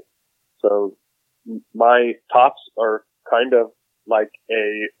everything. So my tops are kind of like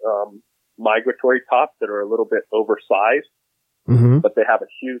a migratory top that are a little bit oversized, but they have a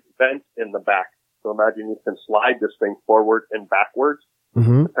huge vent in the back. So imagine you can slide this thing forward and backwards,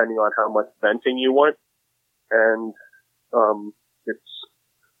 depending on how much venting you want. And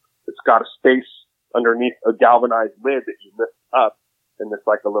it's got a space underneath a galvanized lid that you lift up, and it's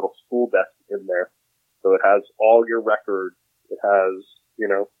like a little school desk in there. So it has all your records. It has, you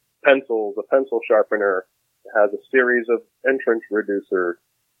know, pencils, a pencil sharpener. It has a series of entrance reducers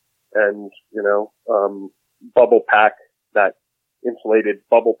and, you know, bubble pack, that insulated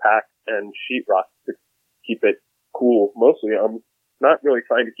bubble pack and sheetrock to keep it cool. Mostly I'm not really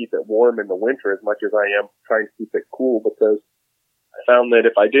trying to keep it warm in the winter as much as I am trying to keep it cool, because I found that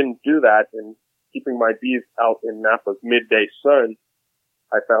if I didn't do that and keeping my bees out in Napa's midday sun,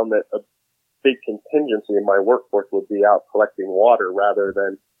 I found that a big contingency in my workforce would be out collecting water rather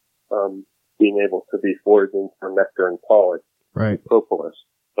than being able to be foraging for nectar and pollen. Right. Propolis.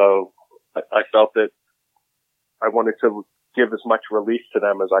 So I felt that I wanted to give as much relief to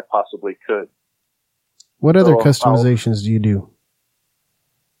them as I possibly could. What other customizations do you do?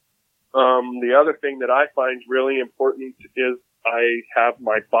 The other thing that I find really important is I have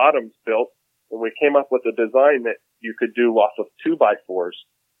my bottoms built, and we came up with a design that you could do lots of 2x4s.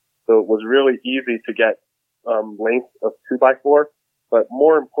 So it was really easy to get length of 2x4. But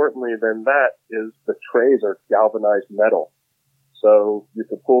more importantly than that is the trays are galvanized metal. So you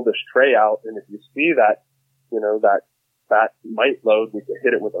could pull this tray out, and if you see that, that mite load, we could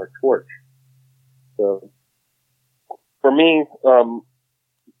hit it with our torch. So for me,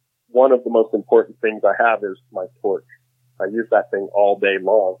 one of the most important things I have is my torch. I use that thing all day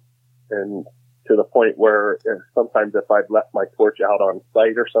long, and to the point where sometimes if I've left my torch out on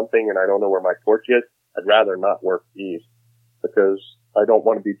site or something and I don't know where my torch is, I'd rather not work bees because I don't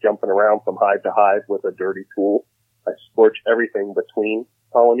want to be jumping around from hive to hive with a dirty tool. I scorch everything between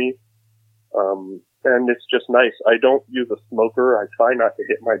colonies. And it's just nice. I don't use a smoker. I try not to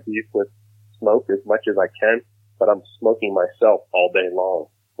hit my bees with smoke as much as I can, but I'm smoking myself all day long,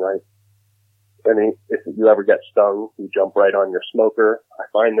 right? And if you ever get stung, you jump right on your smoker. I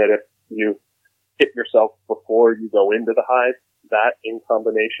find that if you hit yourself before you go into the hive, that in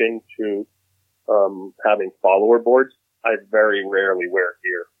combination to having follower boards, I very rarely wear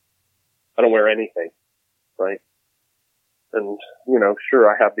gear. I don't wear anything, right? And, sure,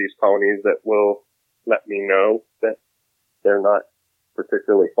 I have these colonies that will let me know that they're not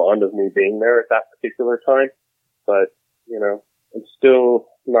particularly fond of me being there at that particular time. But, I'm still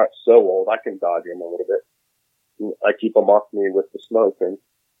not so old. I can dodge them a little bit. I keep them off me with the smoke, and,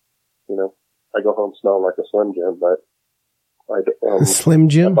 I go home smelling like a Slim Jim, but Slim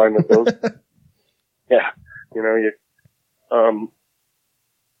Jim? I find that those, yeah,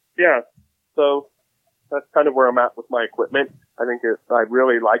 yeah, so that's kind of where I'm at with my equipment. I think I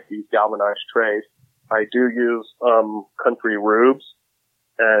really like these galvanized trays. I do use, country rubes,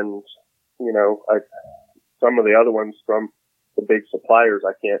 and, some of the other ones from the big suppliers,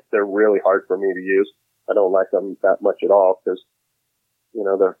 they're really hard for me to use. I don't like them that much at all because,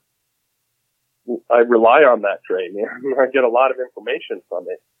 I rely on that tray, man. I get a lot of information from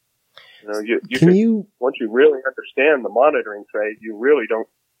it. Once you really understand the monitoring tray, you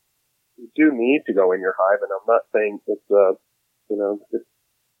do need to go in your hive. And I'm not saying it's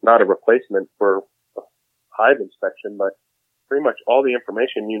not a replacement for a hive inspection, but pretty much all the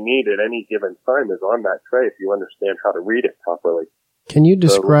information you need at any given time is on that tray if you understand how to read it properly. Can you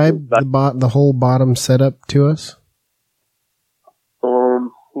describe the whole bottom setup to us?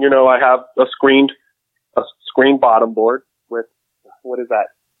 I have a screened bottom board with, what is that,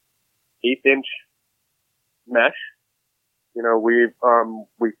 1/8-inch mesh.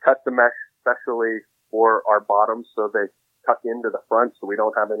 We cut the mesh specially for our bottoms so they tuck into the front so we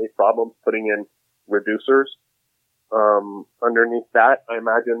don't have any problems putting in reducers. Underneath that, I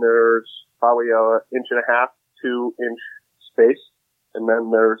imagine there's probably 1.5 inch, 2-inch space. And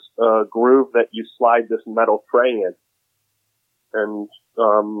then there's a groove that you slide this metal tray in. And,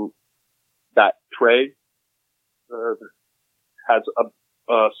 that tray, has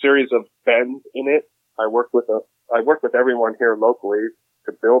a series of bends in it. I work with everyone here locally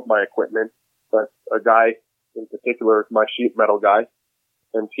to build my equipment, but a guy in particular is my sheet metal guy,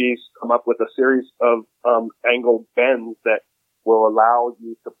 and he's come up with a series of angled bends that will allow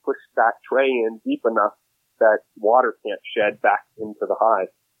you to push that tray in deep enough that water can't shed back into the hive.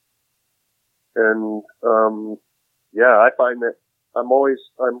 And I find that I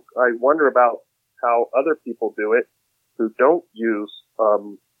wonder about how other people do it who don't use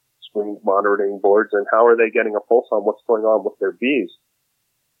screened monitoring boards, and how are they getting a pulse on what's going on with their bees?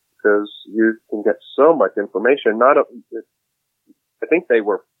 Because you can get so much information. I think they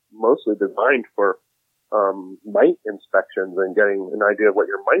were mostly designed for mite inspections and getting an idea of what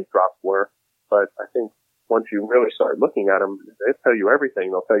your mite drops were. But I think once you really start looking at them, they tell you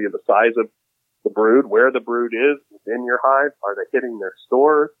everything. They'll tell you the size of the brood, where the brood is within your hive. Are they hitting their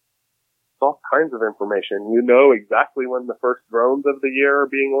stores? It's all kinds of information. You know exactly when the first drones of the year are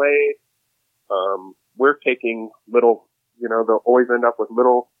being laid. We're taking little, they'll always end up with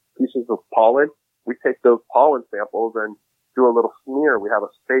little pieces of pollen. We take those pollen samples and do a little smear. We have a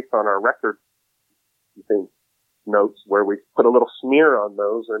space on our record notes where we put a little smear on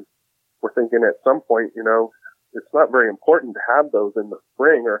those, and we're thinking at some point, it's not very important to have those in the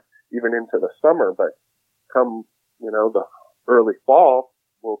spring or even into the summer, but come, the early fall,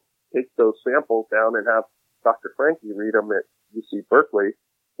 we'll take those samples down and have Dr. Frankie read them at UC Berkeley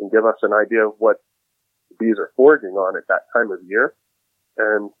and give us an idea of what the bees are foraging on at that time of year.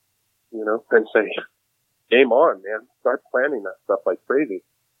 And, you know, then say, game on, man. Start planning that stuff like crazy.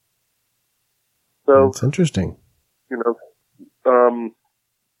 So that's interesting. You know,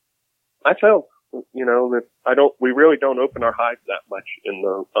 I felt, you know, that we really don't open our hives that much in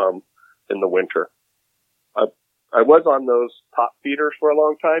the winter. I was on those top feeders for a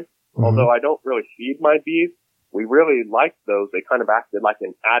long time, although I don't really feed my bees. We really liked those. They kind of acted like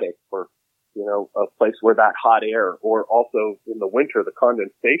an attic for, you know, a place where that hot air, or also in the winter, the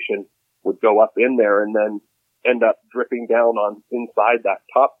condensation would go up in there and then end up dripping down on inside that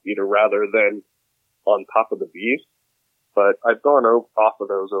top feeder rather than on top of the bees. But I've gone off of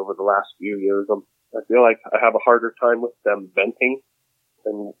those over the last few years. I feel like I have a harder time with them venting,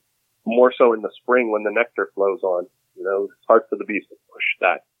 and more so in the spring when the nectar flows on. You know, it's hard for the bees to push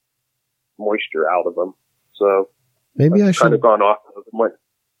that moisture out of them. So maybe I should kind of gone off of them.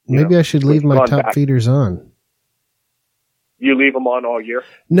 Maybe I should leave my top feeders on. You leave them on all year?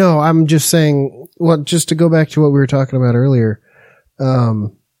 No, I'm just saying, well, just to go back to what we were talking about earlier,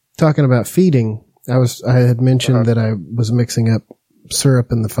 talking about feeding, I had mentioned that I was mixing up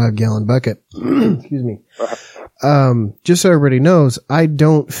syrup in the 5-gallon bucket. Excuse me. Just so everybody knows, I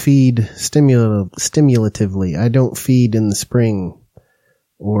don't feed stimulatively. I don't feed in the spring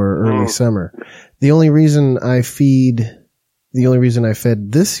or early summer. The only reason I fed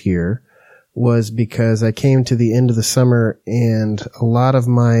this year was because I came to the end of the summer and a lot of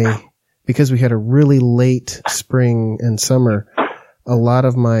because we had a really late spring and summer, a lot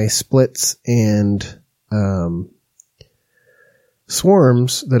of my splits and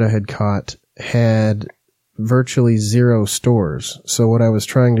swarms that I had caught had virtually zero stores. So what I was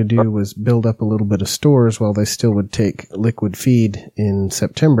trying to do was build up a little bit of stores while they still would take liquid feed in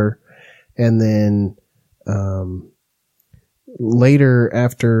September. And then later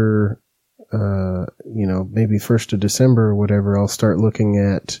after, you know, maybe 1st of December or whatever, I'll start looking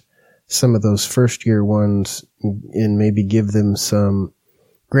at some of those first year ones and maybe give them some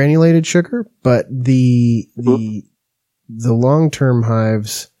granulated sugar. But the long-term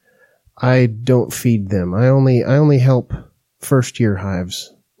hives, I don't feed them. I only help first year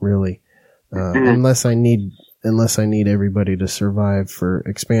hives, really. Unless I need everybody to survive for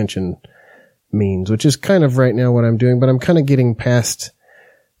expansion means, which is kind of right now what I'm doing, but I'm kind of getting past,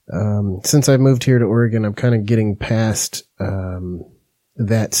 since I moved here to Oregon, I'm kind of getting past,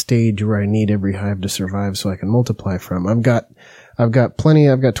 that stage where I need every hive to survive so I can multiply from. I've got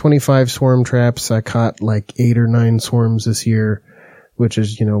 25 swarm traps. I caught like 8 or 9 swarms this year, which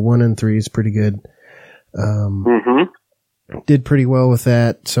is, you know, 1 in 3 is pretty good. Did pretty well with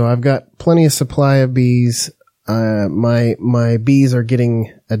that. So I've got plenty of supply of bees. My bees are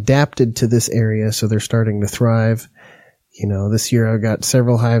getting adapted to this area, so they're starting to thrive. You know, this year I've got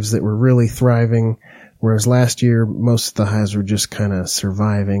several hives that were really thriving, whereas last year most of the hives were just kind of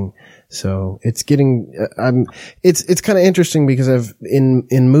surviving. So it's getting, it's kind of interesting because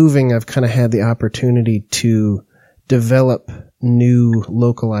in moving, I've kind of had the opportunity to develop new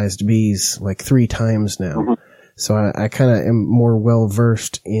localized bees like 3 times now. So I kind of am more well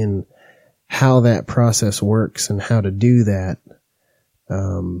versed in how that process works and how to do that.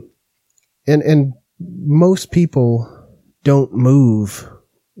 And most people don't move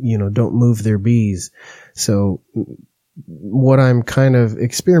their bees. So what I'm kind of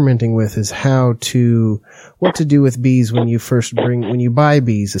experimenting with is what to do with bees when you buy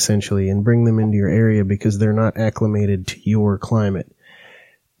bees essentially and bring them into your area because they're not acclimated to your climate.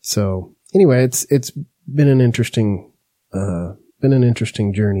 So anyway, it's been an interesting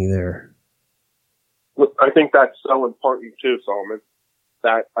journey there. I think that's so important too, Solomon.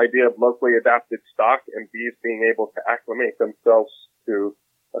 That idea of locally adapted stock and bees being able to acclimate themselves to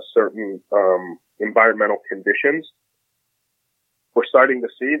a certain environmental conditions. We're starting to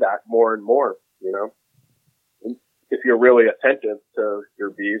see that more and more, you know. If you're really attentive to your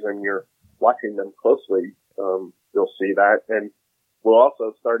bees and you're watching them closely, you'll see that. And we're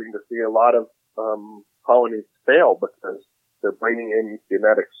also starting to see a lot of colonies fail because they're bringing in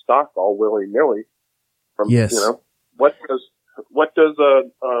genetic stock all willy-nilly. Yes. You know, what does a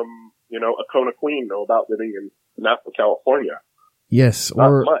Kona queen know about living in Napa, California? Yes,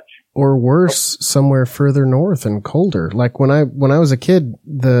 Not much. Or worse, somewhere further north and colder. Like when I was a kid,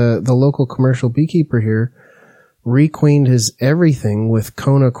 the local commercial beekeeper here requeened his everything with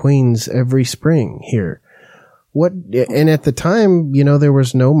Kona queens every spring here. And at the time, you know, there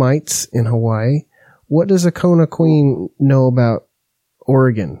was no mites in Hawaii. What does a Kona queen know about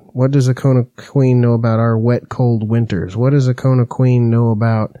Oregon? What does a Kona queen know about our wet, cold winters? What does a Kona queen know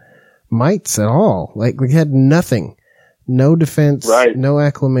about mites at all. Like we had nothing, no defense, right. no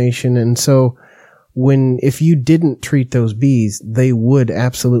acclimation. And so if you didn't treat those bees, they would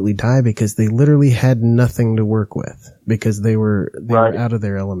absolutely die because they literally had nothing to work with because they were out of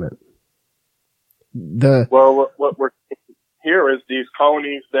their element. Well, what we're here is these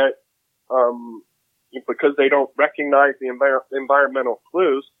colonies that, because they don't recognize the environmental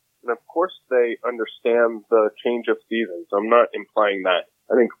clues, and of course they understand the change of seasons. I'm not implying that.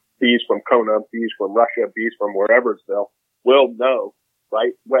 I think bees from Kona, bees from Russia, bees from wherever will know,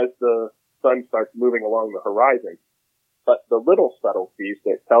 right, as the sun starts moving along the horizon. But the little subtleties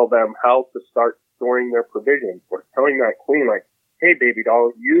that tell them how to start storing their provisions, or telling that queen, like, hey, baby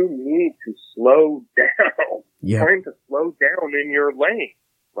doll, you need to slow down. Yeah. Time to slow down in your lane,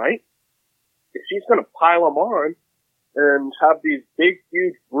 right? If she's going to pile them on and have these big,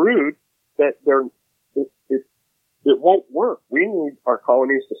 huge brood, that it won't work. We need our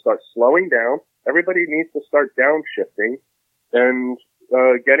colonies to start slowing down. Everybody needs to start downshifting and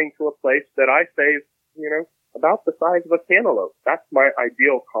getting to a place that I say is, about the size of a cantaloupe. That's my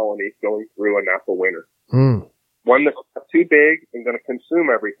ideal colony going through a Napa winter. Mm. One that's not too big and going to consume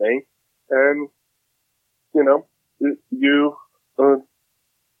everything. And, you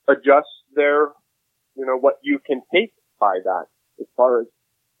adjust their, what you can take by that as far as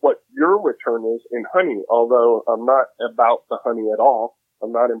what your return is in honey. Although I'm not about the honey at all.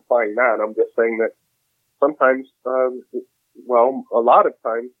 I'm not implying that. I'm just saying that sometimes, a lot of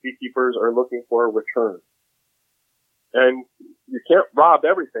times beekeepers are looking for a return. And you can't rob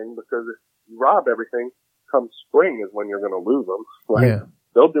everything, because if you rob everything, come spring is when you're going to lose them. Right? Yeah.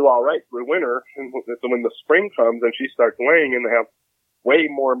 They'll do all right through winter, and when the spring comes and she starts laying, and they have way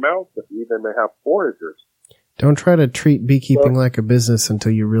more mouths to feed than they have foragers. Don't try to treat beekeeping like a business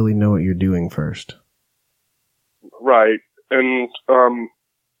until you really know what you're doing first. Right. And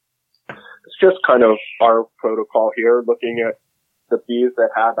it's just kind of our protocol here, looking at the bees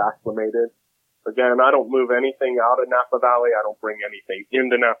that have acclimated. Again, I don't move anything out of Napa Valley. I don't bring anything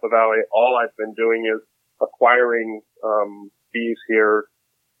into Napa Valley. All I've been doing is acquiring bees here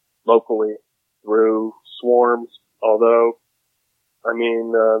locally through swarms. Although, I'm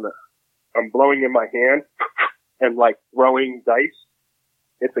blowing in my hand and like throwing dice.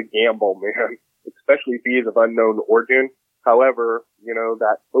 It's a gamble, man, especially bees of unknown origin. However,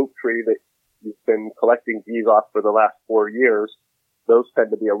 that oak tree that you've been collecting bees off for the last 4 years, those tend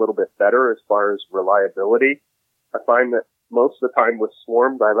to be a little bit better as far as reliability. I find that most of the time with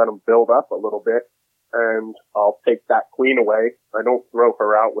swarms, I let them build up a little bit, and I'll take that queen away. I don't throw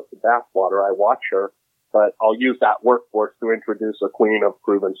her out with the bathwater. I watch her, but I'll use that workforce to introduce a queen of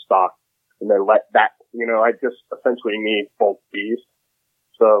proven stock, and then let that, I just essentially need bulk bees.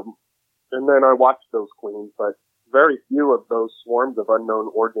 So, and then I watch those queens, but very few of those swarms of unknown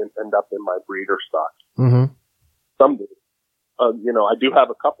origin end up in my breeder stock. Mm-hmm. Some do. I do have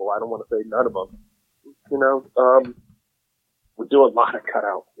a couple. I don't want to say none of them. We do a lot of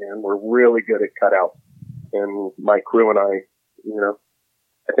cutouts, man. We're really good at cutouts. And my crew and I,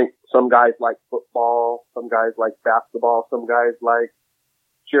 I think some guys like football, some guys like basketball, some guys like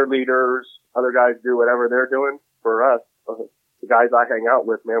cheerleaders, other guys do whatever they're doing. For us, the guys I hang out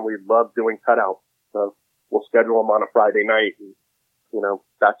with, man, we love doing cutouts. So we'll schedule them on a Friday night. And,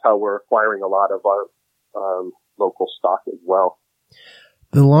 that's how we're acquiring a lot of our local stock as well.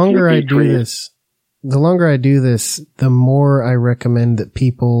 The longer I do this, the more I recommend that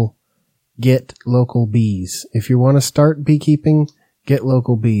people get local bees. If you want to start beekeeping, get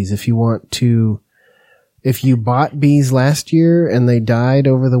local bees. If you bought bees last year and they died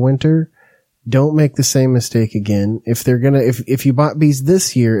over the winter, don't make the same mistake again. If you bought bees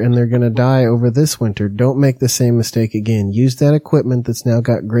this year and they're going to die over this winter, don't make the same mistake again. Use that equipment that's now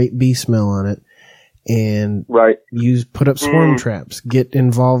got great bee smell on it, and put up swarm traps. Get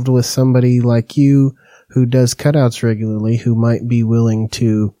involved with somebody like you who does cutouts regularly, who might be willing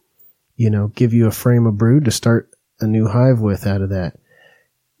to, give you a frame of brood to start a new hive with out of that.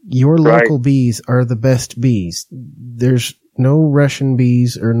 Your local bees are the best bees. There's no Russian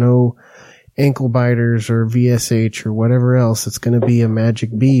bees or no ankle biters or VSH or whatever else that's going to be a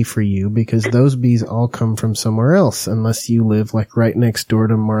magic bee for you, because those bees all come from somewhere else, unless you live like right next door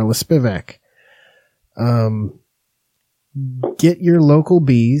to Marla Spivak. Get your local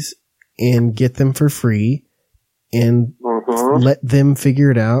bees and get them for free, and let them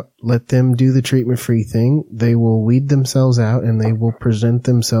figure it out. Let them do the treatment-free thing. They will weed themselves out, and they will present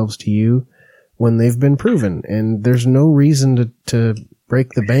themselves to you when they've been proven. And there's no reason to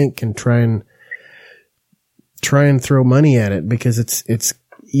break the bank and try and throw money at it, because it's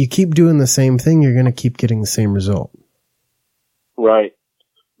you keep doing the same thing, you're going to keep getting the same result. Right.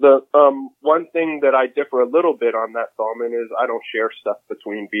 The one thing that I differ a little bit on that, Solomon, is I don't share stuff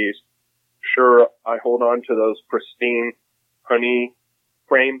between bees. Sure, I hold on to those pristine honey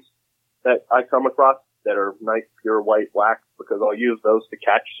frames that I come across that are nice, pure white wax, because I'll use those to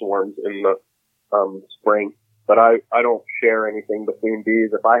catch swarms in the spring. But I don't share anything between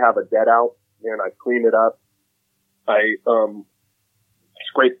bees. If I have a dead out and I clean it up, I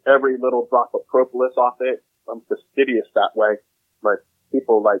scrape every little drop of propolis off it. I'm fastidious that way. My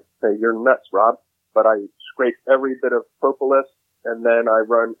people say, you're nuts, Rob. But I scrape every bit of propolis, and then I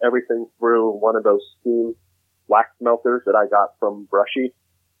run everything through one of those steam wax melters that I got from Brushy.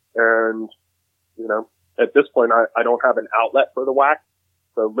 And, at this point, I don't have an outlet for the wax.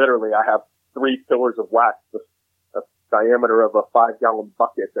 So literally I have 3 pillars of wax, the diameter of a 5-gallon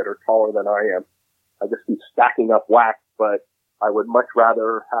bucket, that are taller than I am. I just keep stacking up wax, but I would much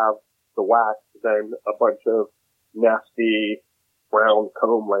rather have the wax than a bunch of nasty brown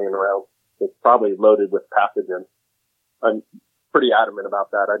comb laying around. It's probably loaded with pathogens. I'm pretty adamant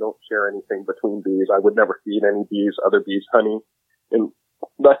about that. I don't share anything between bees. I would never feed any bees, other bees, honey,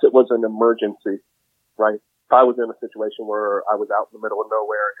 unless it was an emergency, right? If I was in a situation where I was out in the middle of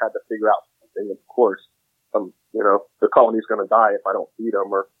nowhere and had to figure out something, of course, the colony's going to die if I don't feed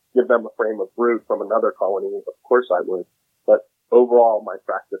them or give them a frame of brood from another colony. Of course I would. But overall, my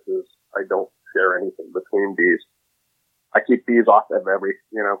practice is I don't share anything between bees. I keep bees off of every,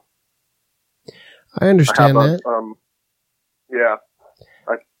 I understand that. Yeah.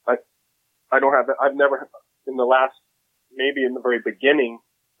 I don't have, I've never, in the last, maybe in the very beginning,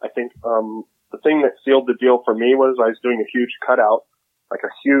 I think, the thing that sealed the deal for me was I was doing a huge cutout,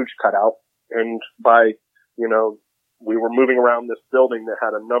 and by, we were moving around this building that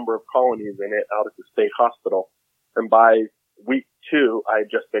had a number of colonies in it out at the state hospital. And by week 2, I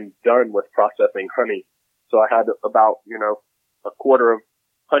had just been done with processing honey. So I had about, a quarter of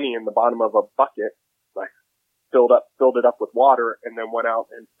honey in the bottom of a bucket, filled it up with water, and then went out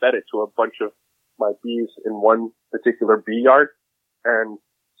and fed it to a bunch of my bees in one particular bee yard. And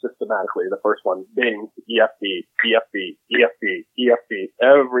systematically, the first one, bing, EFB, EFB, EFB, EFB.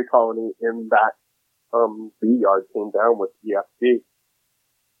 Every colony in that bee yard came down with EFB.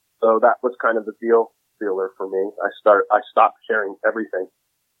 So that was kind of the deal sealer for me. I stopped sharing everything.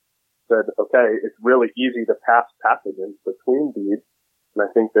 Said, okay, it's really easy to pass pathogens between bees, and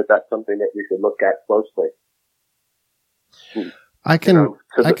I think that that's something that you should look at closely. I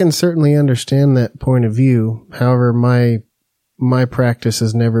can certainly understand that point of view. However, my practice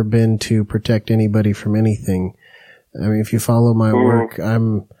has never been to protect anybody from anything. I mean, if you follow my work,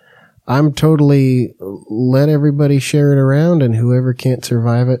 I'm totally let everybody share it around, and whoever can't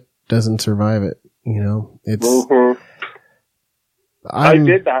survive it doesn't survive it. It's. I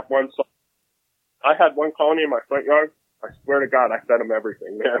did that once. I had one colony in my front yard. I swear to God, I fed them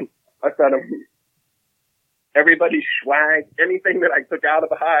everything, man. I fed them everybody's swag, anything that I took out of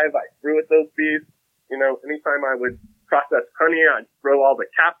the hive, I threw at those bees. Anytime I would process honey, I'd throw all the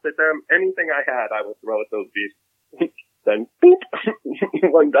caps at them. Anything I had, I would throw at those bees. Then, boop,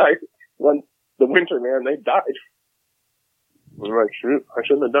 one died. The winter, man, they died. I'm like, shoot, I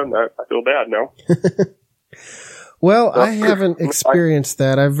shouldn't have done that. I feel bad now. Well, I haven't experienced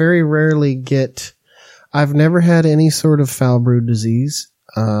that. I very rarely I've never had any sort of foul brood disease.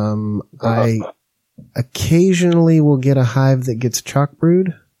 I occasionally will get a hive that gets chalk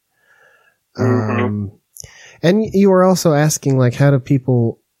brood. And you were also asking, how do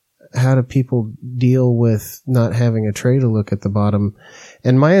people deal with not having a tray to look at the bottom?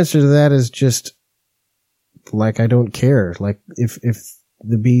 And my answer to that is just, I don't care. If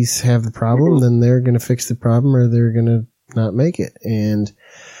the bees have the problem, then they're going to fix the problem, or they're going to not make it. And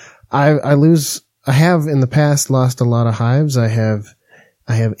I have in the past lost a lot of hives. I have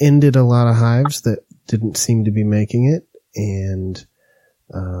ended a lot of hives that didn't seem to be making it. And,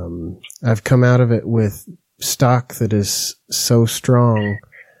 I've come out of it with stock that is so strong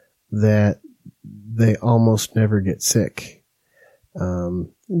that they almost never get sick.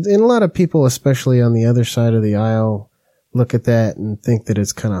 And a lot of people, especially on the other side of the aisle, look at that and think that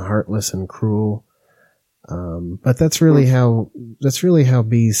it's kind of heartless and cruel. But that's really how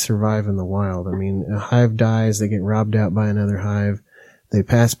bees survive in the wild. I mean, a hive dies, they get robbed out by another hive, they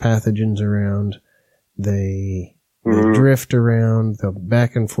pass pathogens around, they drift around, they'll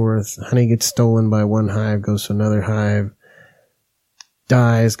back and forth. Honey gets stolen by one hive, goes to another hive,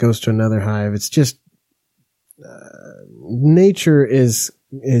 dies, goes to another hive. It's just, nature is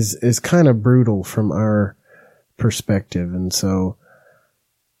kind of brutal from our perspective. And so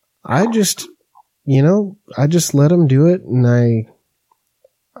I just let them do it. And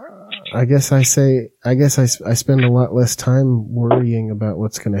I guess I spend a lot less time worrying about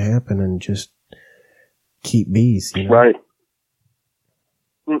what's going to happen and just keep bees, you know? Right.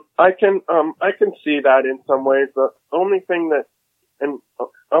 I can see that in some ways. The only thing that, and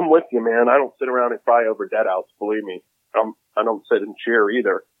I'm with you, man. I don't sit around and cry over dead outs. Believe me. I don't sit and cheer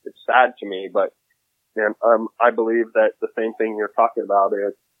either. It's sad to me, but man, I believe that the same thing you're talking about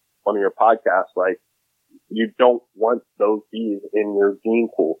is one of your podcasts. Like, you don't want those bees in your gene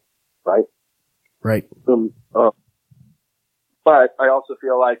pool, right? Right. But I also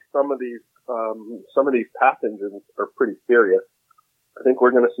feel like some of these pathogens are pretty serious. I think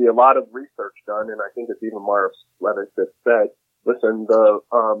we're going to see a lot of research done, and I think it's even Mara Levitt that said, listen, the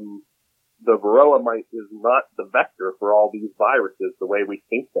varroa mite is not the vector for all these viruses the way we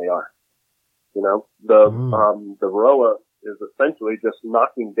think they are. You know, the varroa is essentially just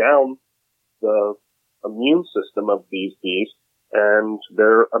knocking down the immune system of these bees, and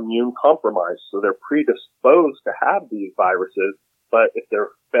they're immune compromised. So they're predisposed to have these viruses, but if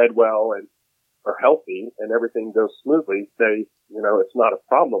they're fed well and are healthy and everything goes smoothly, it's not a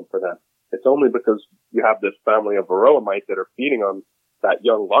problem for them. It's only because you have this family of varroa mite that are feeding on that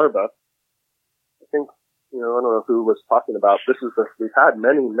young larva. I think, I don't know who was talking about this. We've had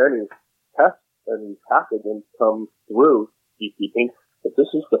many pests and pathogens come through beekeeping, but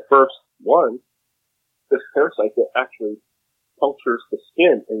this is the first one, this parasite that actually punctures the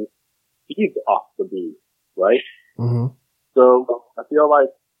skin and feeds off the bee, right? Mm-hmm. So I feel like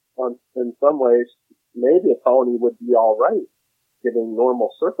in some ways, maybe a colony would be all right given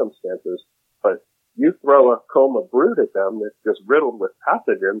normal circumstances, but you throw a comb of brood at them that's just riddled with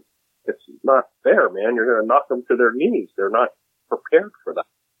pathogens, it's not fair, man. You're going to knock them to their knees. They're not prepared for that,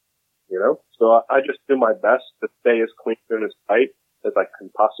 So I just do my best to stay as clean and as tight as I can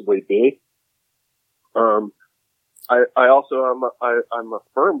possibly be. I also I'm a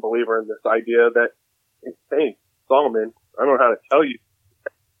firm believer in this idea that, hey, Solomon, I don't know how to tell you,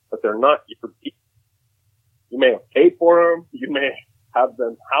 but they're not your bees. You may have paid for them, you may have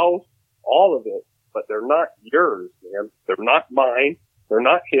them housed, all of it, but they're not yours, man. They're not mine. They're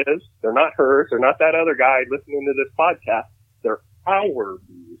not his. They're not hers. They're not that other guy listening to this podcast. They're our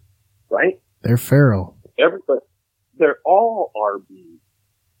bees, right? They're feral. Everybody, they're all our bees.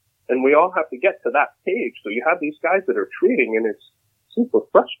 And we all have to get to that page. So you have these guys that are treating, and it's super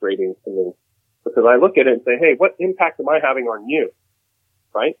frustrating to me because I look at it and say, hey, what impact am I having on you?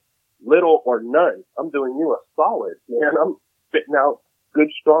 Right? Little or none. I'm doing you a solid, man. I'm spitting out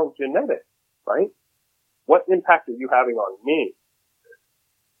good, strong genetics, right? What impact are you having on me?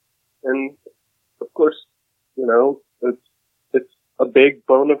 And of course, it's a big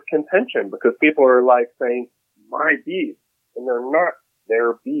bone of contention because people are like saying, my bees, and they're not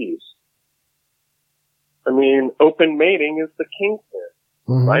their bees. I mean, open mating is the kingpin,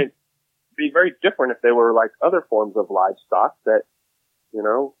 right? It'd be very different if they were like other forms of livestock that,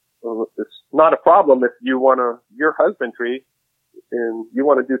 it's not a problem if you your husbandry and you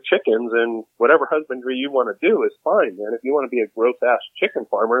want to do chickens and whatever husbandry you want to do is fine, man. If you want to be a gross ass chicken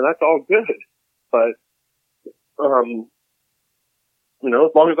farmer, that's all good. But, as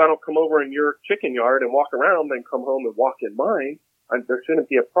long as I don't come over in your chicken yard and walk around, then come home and walk in mine, there shouldn't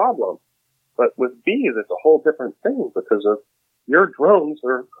be a problem. But with bees, it's a whole different thing because of your drones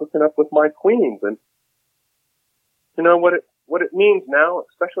are hooking up with my queens. And what it means now,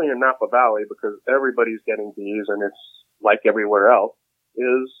 especially in Napa Valley, because everybody's getting bees and it's like everywhere else,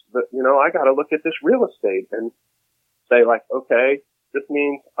 is that, I got to look at this real estate and say like, okay, this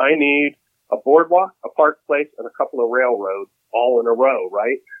means I need a boardwalk, a park place, and a couple of railroads all in a row,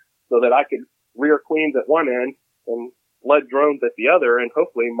 right? So that I could rear queens at one end and flood drones at the other, and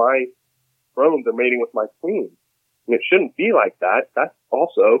hopefully my drones are mating with my queens. And it shouldn't be like that. That's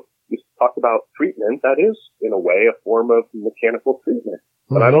also, you talk about treatment, that is, in a way, a form of mechanical treatment.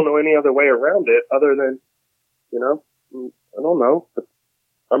 Mm-hmm. But I don't know any other way around it other than, I don't know.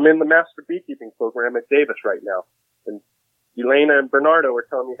 I'm in the master beekeeping program at Davis right now. And Elena and Bernardo are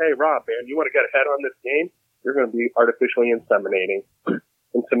telling me, hey, Rob, man, you want to get ahead on this game? You're going to be artificially inseminating.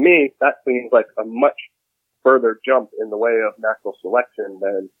 And to me, that seems like a much further jump in the way of natural selection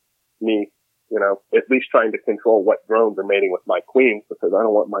than me, at least trying to control what drones are mating with my queens, because I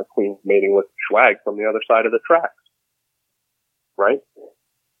don't want my queens mating with swag from the other side of the tracks. Right?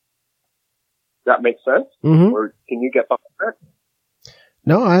 That makes sense? Mm-hmm. Or can you get behind that?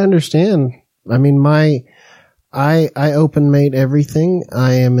 No, I understand. I mean, I open mate everything.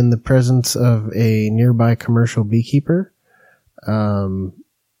 I am in the presence of a nearby commercial beekeeper. I'm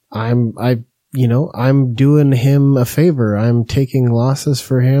doing him a favor. I'm taking losses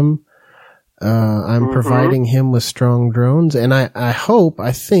for him. I'm providing him with strong drones, and I hope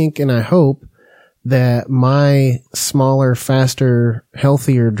that my smaller, faster,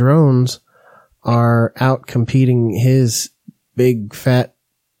 healthier drones are out competing his big, fat,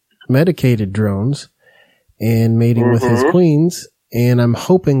 medicated drones and mating with his queens. And I'm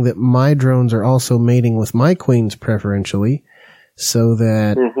hoping that my drones are also mating with my queens preferentially, so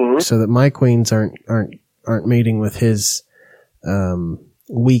that my queens aren't mating with his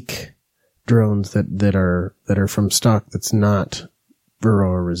weak drones that are from stock that's not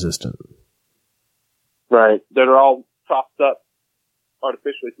Varroa resistant. Right. That are all propped up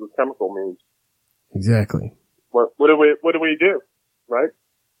artificially through chemical means. Exactly. What do we do? Right?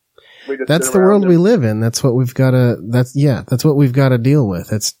 That's the world we live in. That's what we've got to, that's what we've got to deal with.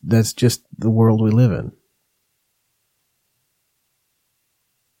 That's just the world we live in.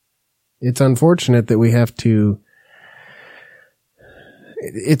 It's unfortunate that we have to,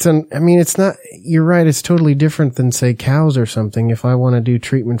 it's not, you're right, it's totally different than, say, cows or something. If I want to do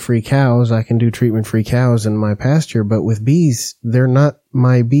treatment-free cows, I can do treatment-free cows in my pasture, but with bees, they're not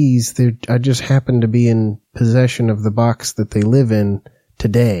my bees. I just happen to be in possession of the box that they live in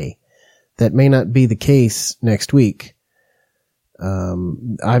today. That may not be the case next week.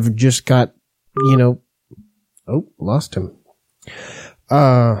 I've just got, lost him.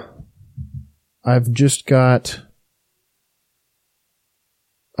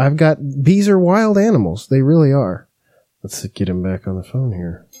 I've got bees are wild animals. They really are. Let's get him back on the phone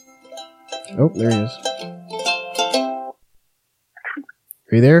here. Oh, there he is.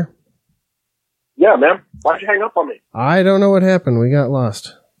 Are you there? Yeah, man. Why'd you hang up on me? I don't know what happened. We got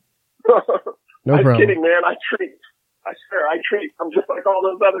lost. No problem. I'm kidding, man. I treat. I swear, I treat. I'm just like all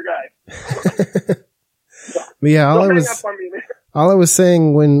those other guys. But yeah, all I was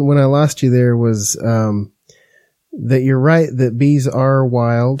saying when I lost you there was, that you're right, that bees are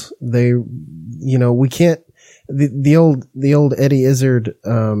wild. They, we can't, the old Eddie Izzard,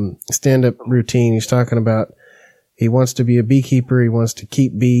 stand-up routine he's talking about, he wants to be a beekeeper, he wants to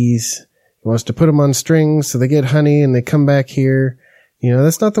keep bees, he wants to put them on strings so they get honey and they come back here.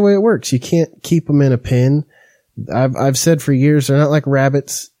 That's not the way it works. You can't keep them in a pen. I've said for years, they're not like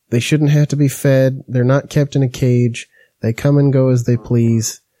rabbits. They shouldn't have to be fed. They're not kept in a cage. They come and go as they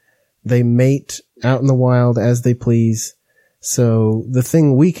please. They mate out in the wild as they please. So the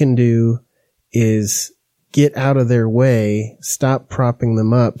thing we can do is get out of their way, stop propping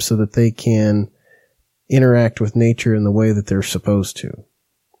them up so that they can interact with nature in the way that they're supposed to.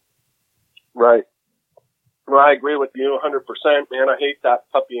 Right. Well, I agree with you 100%, man. I hate that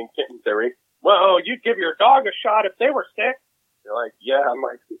puppy and kitten theory. Well, you'd give your dog a shot if they were sick. You're like, yeah,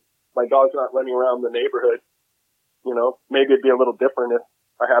 my dog's not running around the neighborhood. Maybe it'd be a little different if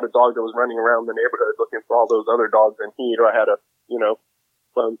I had a dog that was running around the neighborhood looking for all those other dogs in heat, or I had a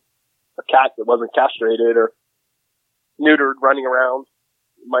cat that wasn't castrated or neutered running around.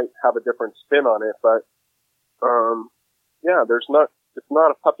 It might have a different spin on it, but, it's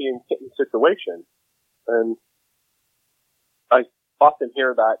not a puppy and kitten situation. And I often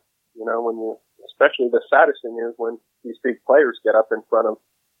hear that, especially the saddest thing is when these big players get up in front of,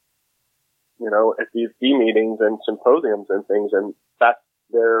 at these bee meetings and symposiums and things, and that's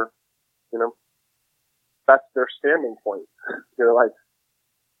their standing point. You're like,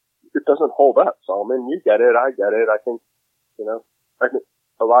 it doesn't hold up, Solomon. You get it. I get it. I think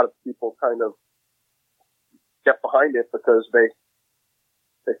a lot of people kind of get behind it because they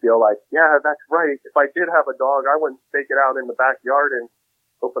feel like, yeah, that's right. If I did have a dog, I wouldn't stake it out in the backyard and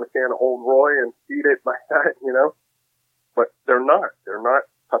open a can of Old Roy and feed it like that, But they're not. They're not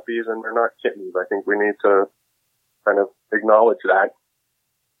puppies and they're not kittens. I think we need to kind of acknowledge that.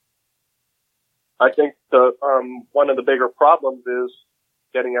 I think one of the bigger problems is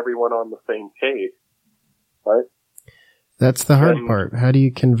getting everyone on the same page, right? That's the hard part. How do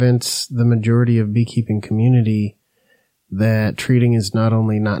you convince the majority of beekeeping community that treating is not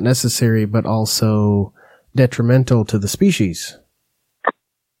only not necessary, but also detrimental to the species?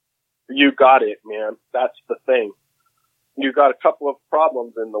 You got it, man. That's the thing. You got a couple of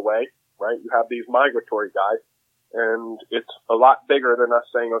problems in the way, right? You have these migratory guys, and it's a lot bigger than us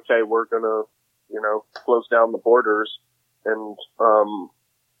saying, okay, we're gonna, close down the borders and,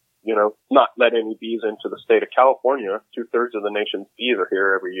 not let any bees into the state of California. 2/3 of the nation's bees are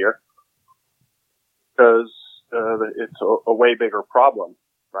here every year. Because, it's a way bigger problem,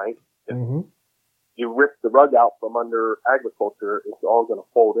 right? Mm-hmm. You rip the rug out from under agriculture, it's all going to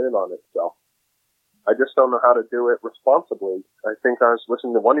fold in on itself. I just don't know how to do it responsibly. I think I was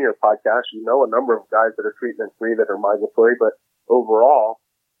listening to one of your podcasts. A number of guys that are treatment-free that are migratory, but overall,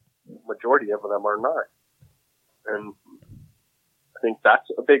 majority of them are not. And I think that's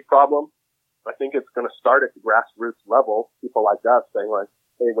a big problem. I think it's going to start at the grassroots level. People like us saying like,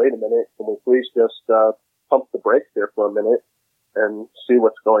 hey, wait a minute, can we please just pump the brakes here for a minute and see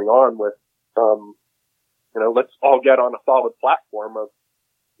what's going on with, let's all get on a solid platform of,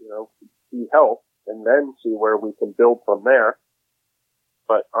 bee health and then see where we can build from there.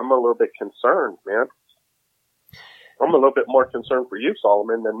 But I'm a little bit concerned, man. I'm a little bit more concerned for you,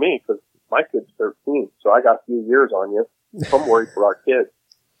 Solomon, than me, because my kid's 13, so I got a few years on you. I'm worried for our kids.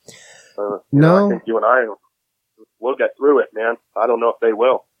 I think you and I will get through it, man. I don't know if they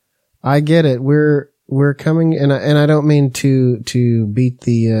will. I get it. We're coming, and I don't mean to beat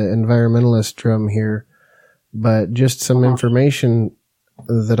the environmentalist drum here, but just some information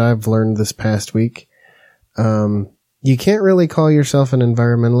that I've learned this past week. You can't really call yourself an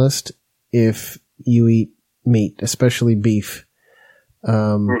environmentalist if you eat meat, especially beef,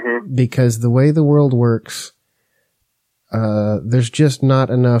 because the way the world works, there's just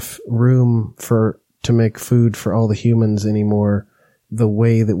not enough room to make food for all the humans anymore the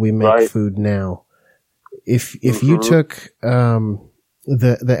way that we make food now. If you took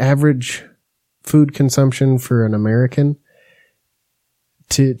the average food consumption for an American,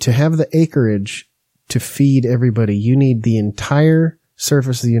 to have the acreage to feed everybody, you need the entire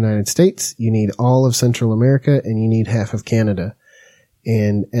surface of the United States, you need all of Central America, and you need half of Canada.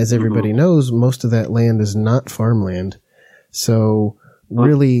 And as everybody knows, most of that land is not farmland. So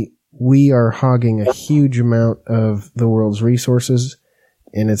really, we are hogging a huge amount of the world's resources,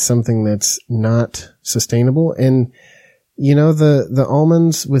 and it's something that's not sustainable. And, the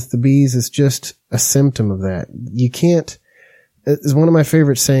almonds with the bees is just a symptom of that. You can't, it's one of my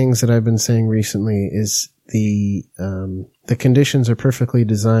favorite sayings that I've been saying recently is the conditions are perfectly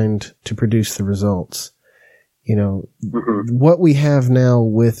designed to produce the results. What we have now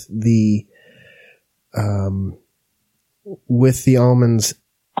with the almonds,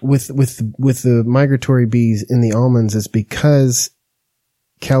 with the migratory bees in the almonds is because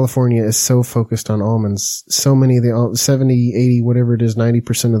California is so focused on almonds. So many of the 70, 80, whatever it is,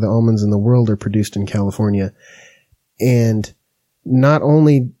 90% of the almonds in the world are produced in California. And not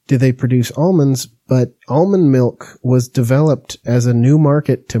only do they produce almonds, but almond milk was developed as a new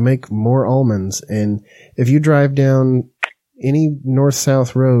market to make more almonds. And if you drive down any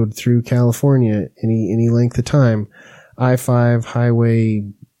north-south road through California, any length of time, I-5,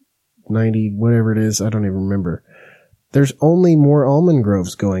 Highway 90, whatever it is, I don't even remember. There's only more almond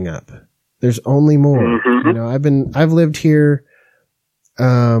groves going up. There's only more. I've lived here,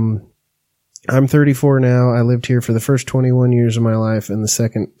 I'm 34 now. I lived here for the first 21 years of my life and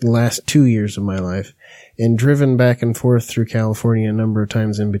the last 2 years of my life, and driven back and forth through California a number of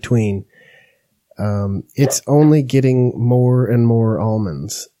times in between. It's only getting more and more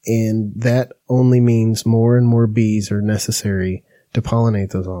almonds, and that only means more and more bees are necessary to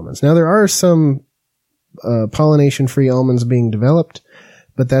pollinate those almonds. Now, there are some pollination-free almonds being developed,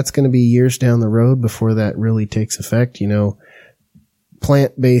 but that's going to be years down the road before that really takes effect.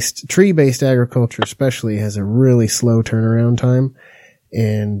 Plant-based, tree-based agriculture especially has a really slow turnaround time,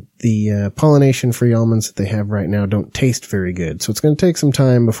 and the pollination-free almonds that they have right now don't taste very good. So it's going to take some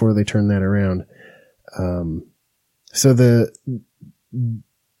time before they turn that around. So the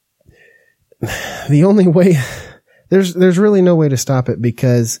only way, there's really no way to stop it,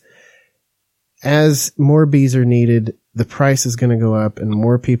 because as more bees are needed, the price is going to go up and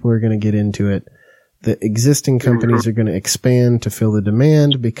more people are going to get into it. The existing companies are going to expand to fill the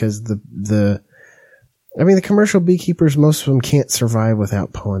demand, because the commercial beekeepers, most of them can't survive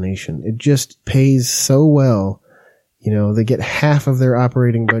without pollination. It just pays so well. They get half of their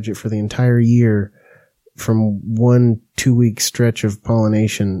operating budget for the entire year from 1-2 week stretch of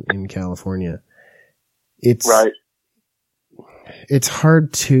pollination in California. It's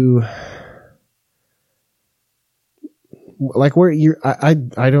hard to, like, I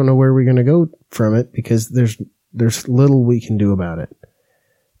don't know where we're going to go from it, because there's little we can do about it.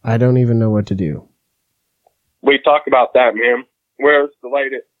 I don't even know what to do. We talk about that, man. Where's the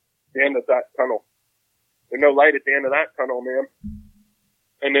light at the end of that tunnel? There's no light at the end of that tunnel, man.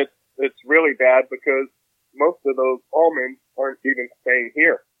 And it's really bad, because most of those almonds aren't even staying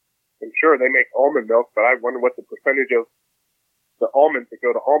here. I'm sure they make almond milk, but I wonder what the percentage of the almonds that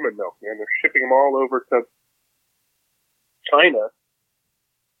go to almond milk, man. They're shipping them all over to China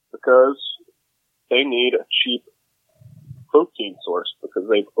because they need a cheap protein source, because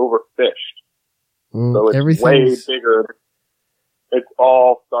they've overfished. So it's way bigger. It's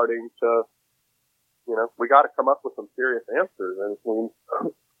all starting to, we got to come up with some serious answers. And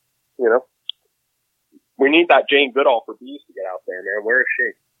we need that Jane Goodall for bees to get out there, man. Where is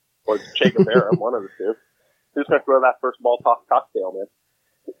she? Or Che Guevara, one of the two. Who's going to throw that first Molotov cocktail, man?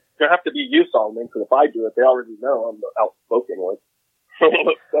 You're going to have to to be you, Solomon, because if I do it, they already know I'm the outspoken one.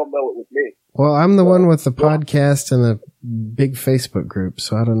 They'll know it was me. Well, I'm the one with the podcast and the big Facebook group,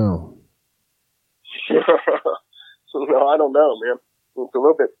 so I don't know. No, I don't know, man. It's a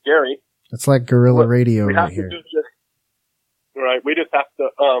little bit scary. It's like guerrilla radio right here. Right. We just have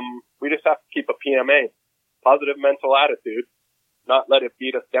to keep a PMA, positive mental attitude, not let it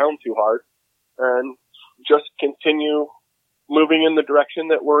beat us down too hard, and just continue moving in the direction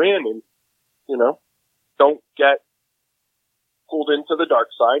that we're in, and don't get pulled into the dark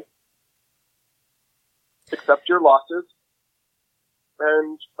side. Accept your losses,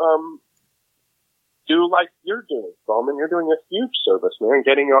 and do like you're doing, Solomon. You're doing a huge service, man,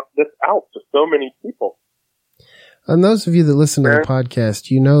 getting this out to so many people. And those of you that listen to the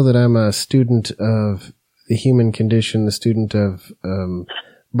podcast, you know that I'm a student of the human condition, the student of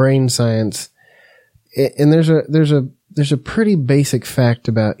brain science, and there's a pretty basic fact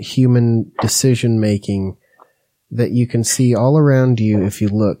about human decision making that you can see all around you if you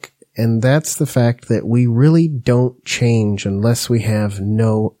look, and that's the fact that we really don't change unless we have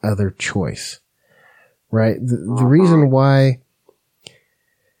no other choice. Right? The reason why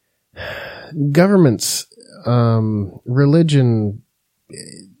governments, religion,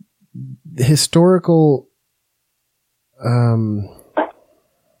 historical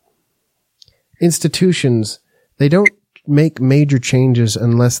institutions, they don't make major changes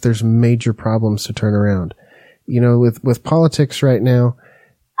unless there's major problems to turn around. With politics right now,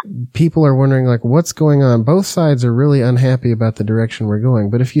 people are wondering, like, what's going on? Both sides are really unhappy about the direction we're going.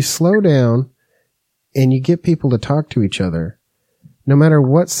 But if you slow down and you get people to talk to each other, no matter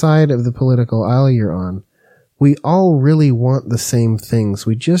what side of the political aisle you're on, we all really want the same things.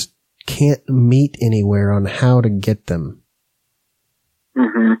 We just can't meet anywhere on how to get them.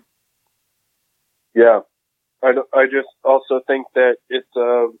 Mm-hmm. Yeah. I just also think that it's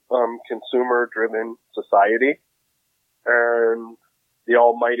a consumer-driven society, and the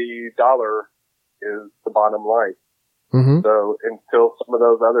almighty dollar is the bottom line. Mm-hmm. So until some of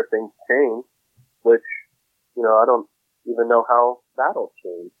those other things change, which, I don't even know how that'll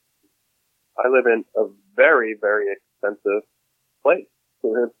change. I live in a very, very expensive place.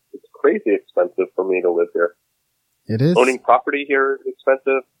 It's crazy expensive for me to live here. It is. Owning property here is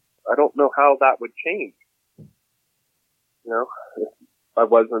expensive. I don't know how that would change. If I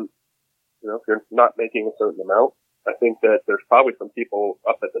wasn't, if you're not making a certain amount, I think that there's probably some people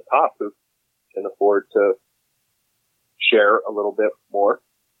up at the top who can afford to share a little bit more.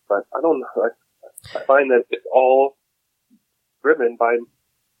 But I don't know. I find that it's all driven by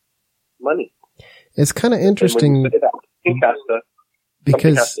money. It's kind of interesting something has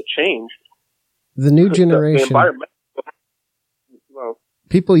to change. The new generation, the environment.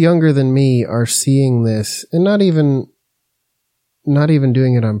 People younger than me are seeing this, and not even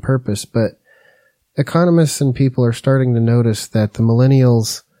doing it on purpose, but economists and people are starting to notice that the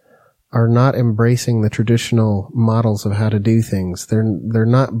millennials are not embracing the traditional models of how to do things. They're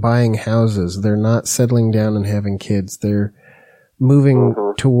not buying houses. They're not settling down and having kids. They're moving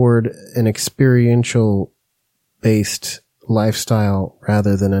toward an experiential based lifestyle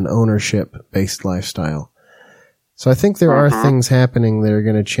rather than an ownership based lifestyle. So I think there are things happening that are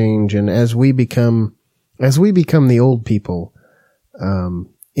going to change. And as we become the old people,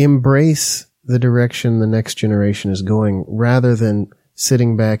 embrace the direction the next generation is going rather than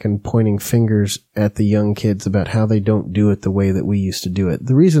sitting back and pointing fingers at the young kids about how they don't do it the way that we used to do it.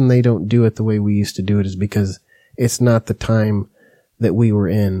 The reason they don't do it the way we used to do it is because it's not the time that we were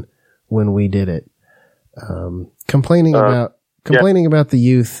in when we did it. Complaining about the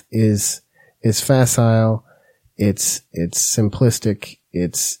youth is facile. It's simplistic.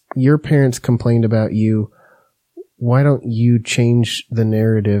 It's your parents complained about you. Why don't you change the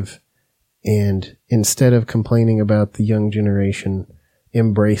narrative and instead of complaining about the young generation,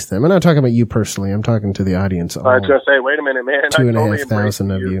 embrace them? I'm not talking about you personally. I'm talking to the audience. I was going to say, wait a minute, man.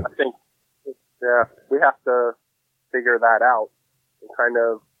 2,500 of you. I think, we have to figure that out and kind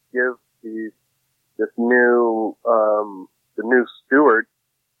of give the new stewards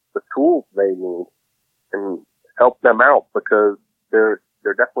the tools they need and help them out, because they're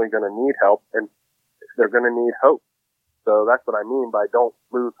definitely going to need help and they're going to need hope. So that's what I mean by don't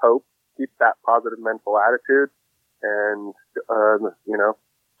lose hope. Keep that positive mental attitude and,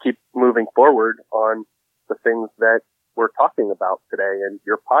 keep moving forward on the things that we're talking about today and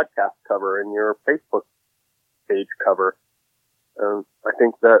your podcast cover and your Facebook page cover. I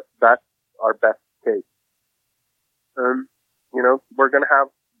think that that's our best case. We're going to have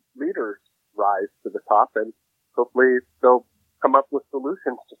leaders rise to the top, and hopefully they'll come up with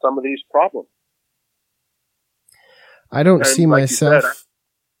solutions to some of these problems. I don't see myself.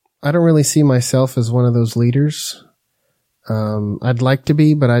 I don't really see myself as one of those leaders. I'd like to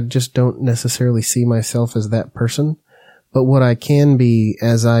be, but I just don't necessarily see myself as that person. But what I can be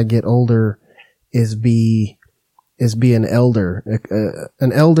as I get older is be an elder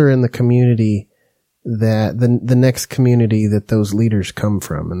in the community, that the next community that those leaders come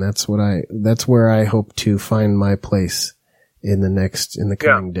from. And that's where I hope to find my place in the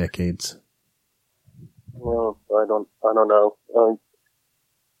coming decades. Well, I don't know.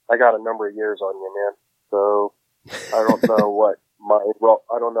 I got a number of years on you, man. So I don't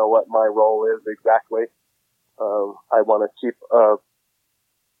know what my role is exactly. I want to keep, I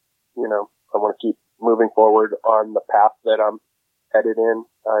want to keep moving forward on the path that I'm headed in.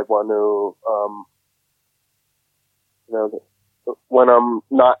 I want to, when I'm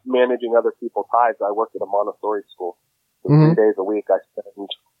not managing other people's hives, I work at a Montessori school. So 3 days a week I spend,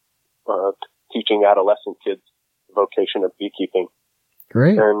 teaching adolescent kids the vocation of beekeeping.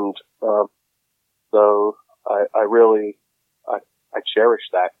 Great. And, so I really cherish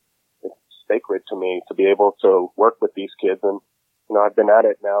that. It's sacred to me to be able to work with these kids. And, I've been at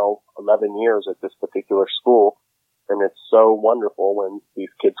it now 11 years at this particular school, and it's so wonderful when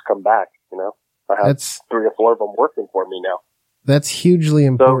these kids come back, I have 3 or 4 of them working for me now. That's hugely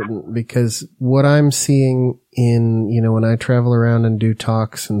important, because what I'm seeing in, when I travel around and do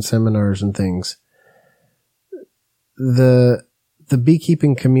talks and seminars and things, the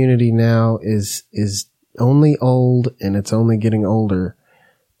beekeeping community now is only old, and it's only getting older.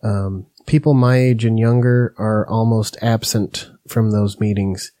 People my age and younger are almost absent from those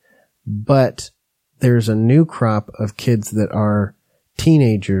meetings, but there's a new crop of kids that are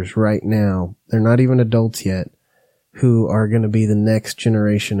teenagers right now. They're not even adults yet, who are going to be the next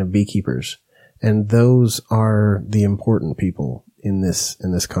generation of beekeepers. And those are the important people in this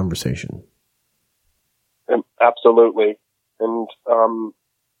conversation. Absolutely. And,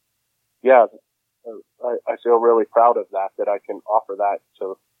 I feel really proud of that I can offer that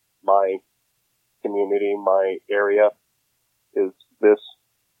to my community, my area, is this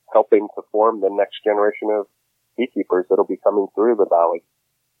helping to form the next generation of beekeepers that'll be coming through the valley.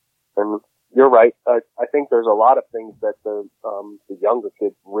 And you're right. I think there's a lot of things that the younger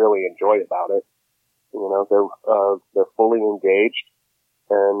kids really enjoy about it. They're fully engaged,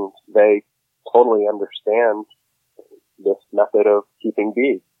 and they totally understand this method of keeping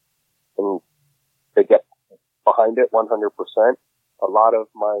bees, and they get behind it 100%. A lot of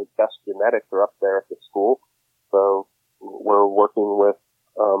my best genetics are up there at the school, so we're working with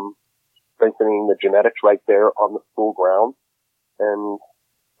strengthening the genetics right there on the school ground and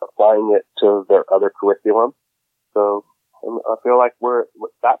applying it to their other curriculum. So I feel like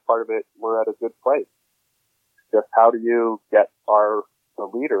with that part of it, we're at a good place. Just how do you get the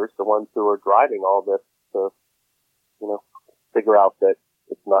leaders, the ones who are driving all this, to, figure out that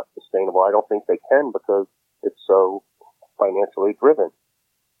it's not sustainable? I don't think they can, because it's so financially driven.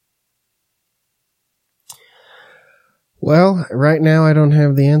 Well, right now I don't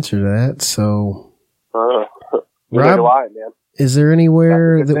have the answer to that, so Rob, do I, man. Is there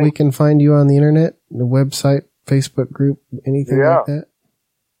anywhere that we can find you on the internet? The website, Facebook group, anything like that?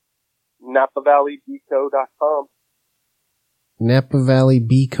 NapaValleyBeeCo.com.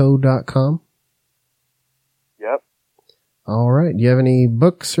 NapaValleyBeeCo.com? Yep. All right. Do you have any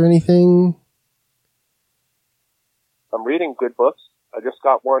books or anything? I'm reading good books. I just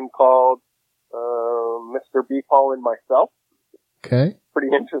got one called Mr. Bee Pollen Myself. Okay.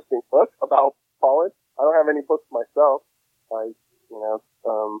 Pretty interesting book about pollen. I don't have any books myself. I'm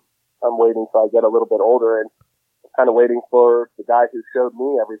waiting till I get a little bit older, and kind of waiting for the guy who showed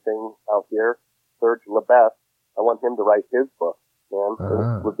me everything out here, Serge Lebesque. I want him to write his book, man.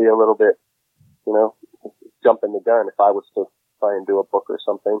 It would be a little bit, jumping the gun. If I was to try and do a book or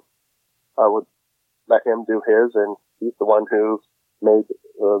something, I would let him do his, and he's the one who made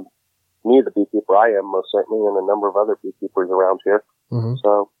me the beekeeper I am, most certainly, and a number of other beekeepers around here. Mm-hmm.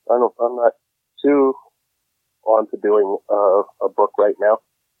 So I'm not too on to doing a book right now.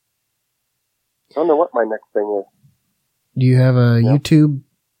 I don't know what my next thing is. Do you have a YouTube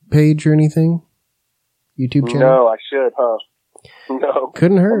page or anything? YouTube channel? No, I should, huh? No.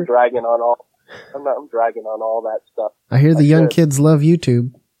 Couldn't hurt. I'm dragging on all that stuff. I hear the young kids love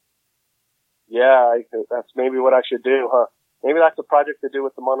YouTube. Yeah, that's maybe what I should do, huh? Maybe that's a project to do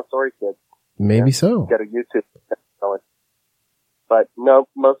with the Montessori kids. Maybe so. Get a YouTube going. But no,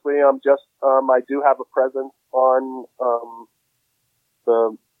 mostly I do have a presence on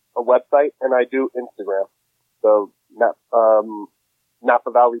a website, and I do Instagram. So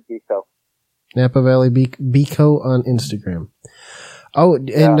Napa Valley Beeco. Napa Valley Beeco on Instagram. Oh,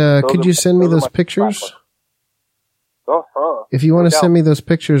 and could you send me those pictures? Uh-huh. If you want to No send me those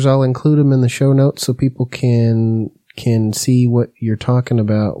pictures, I'll include them in the show notes so people can see what you're talking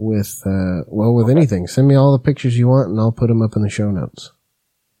about with anything. Send me all the pictures you want and I'll put them up in the show notes.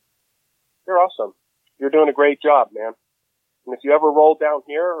 You're awesome. You're doing a great job, man. And if you ever roll down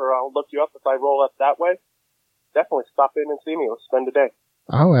here, or I'll look you up if I roll up that way, definitely stop in and see me. Let's spend a day.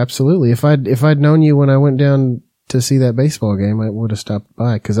 Oh, absolutely. If I'd known you when I went down to see that baseball game, I would have stopped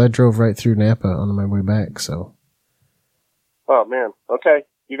by because I drove right through Napa on my way back. So. Oh man. Okay.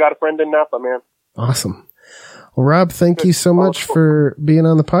 You got a friend in Napa, man. Awesome. Well, Rob, thank you so much for being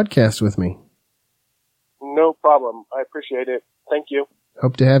on the podcast with me. No problem. I appreciate it. Thank you.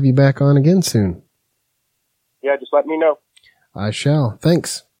 Hope to have you back on again soon. Yeah, just let me know. I shall.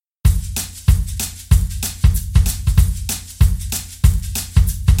 Thanks.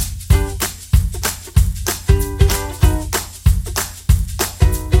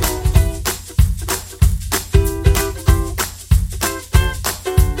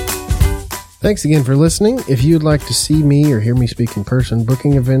 Thanks again for listening. If you'd like to see me or hear me speak in person,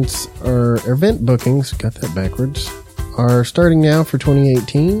 booking events or event bookings, got that backwards, are starting now for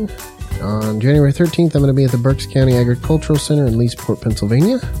 2018. On January 13th, I'm going to be at the Berks County Agricultural Center in Leesport,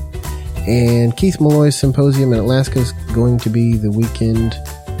 Pennsylvania. And Keith Malloy's Symposium in Alaska is going to be the weekend,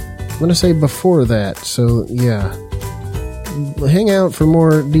 I'm going to say before that. So, yeah. Hang out for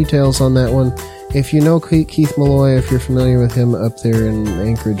more details on that one. If you know Keith Malloy, if you're familiar with him up there in the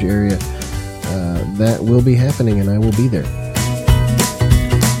Anchorage area, that will be happening and I will be there.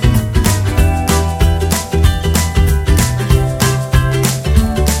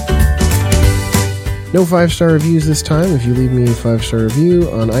 No 5-star reviews this time. If you leave me a 5-star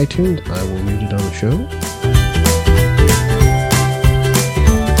review on iTunes, I will read it on the show.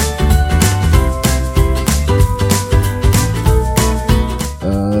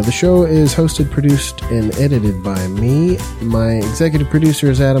 The show is hosted, produced, and edited by me. My executive producer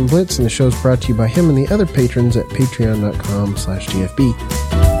is Adam Blitz, and the show is brought to you by him and the other patrons at patreon.com/TFB.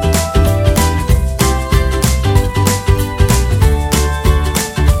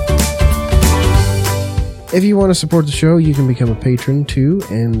 If you want to support the show, you can become a patron too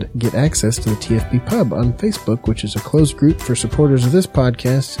and get access to the TFB Pub on Facebook, which is a closed group for supporters of this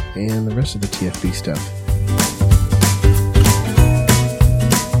podcast and the rest of the TFB stuff.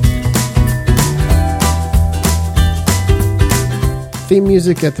 Theme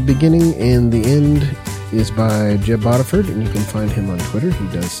music at the beginning and the end is by Jeb Bodiford, and you can find him on Twitter. He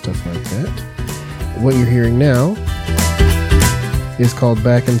does stuff like that. What you're hearing now is called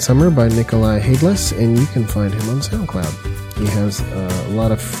Back in Summer by Nikolai Hadeless, and you can find him on SoundCloud. He has a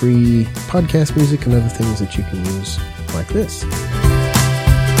lot of free podcast music and other things that you can use like this.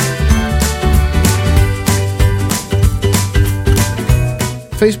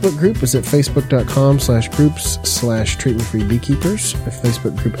 Facebook group is at facebook.com/groups/treatment-free beekeepers. The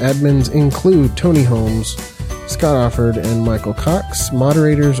Facebook group admins include Tony Holmes, Scott Offord, and Michael Cox.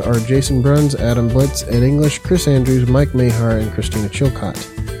 Moderators are Jason Bruns, Adam Blitz, Ed English, Chris Andrews, Mike Mahar, and Christina Chilcott,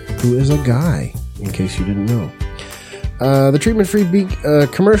 who is a guy, in case you didn't know. The treatment-free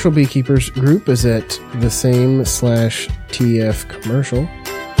commercial beekeepers group is at the same /TF commercial.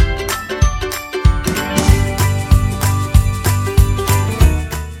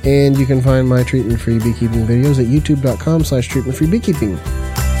 And you can find my treatment-free beekeeping videos at youtube.com/treatment-free beekeeping.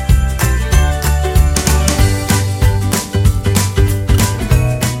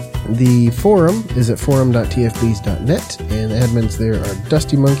 The forum is at forum.tfbs.net, and admins there are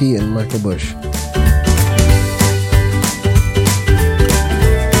Dusty Monkey and Michael Bush.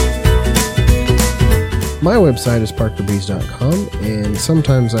 My website is parkerbees.com, and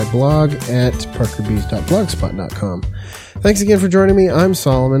sometimes I blog at parkerbees.blogspot.com. Thanks again for joining me. I'm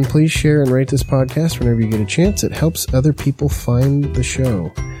Solomon. Please share and rate this podcast whenever you get a chance. It helps other people find the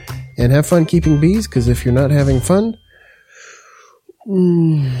show. And have fun keeping bees, because if you're not having fun,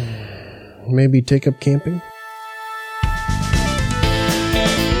 maybe take up camping.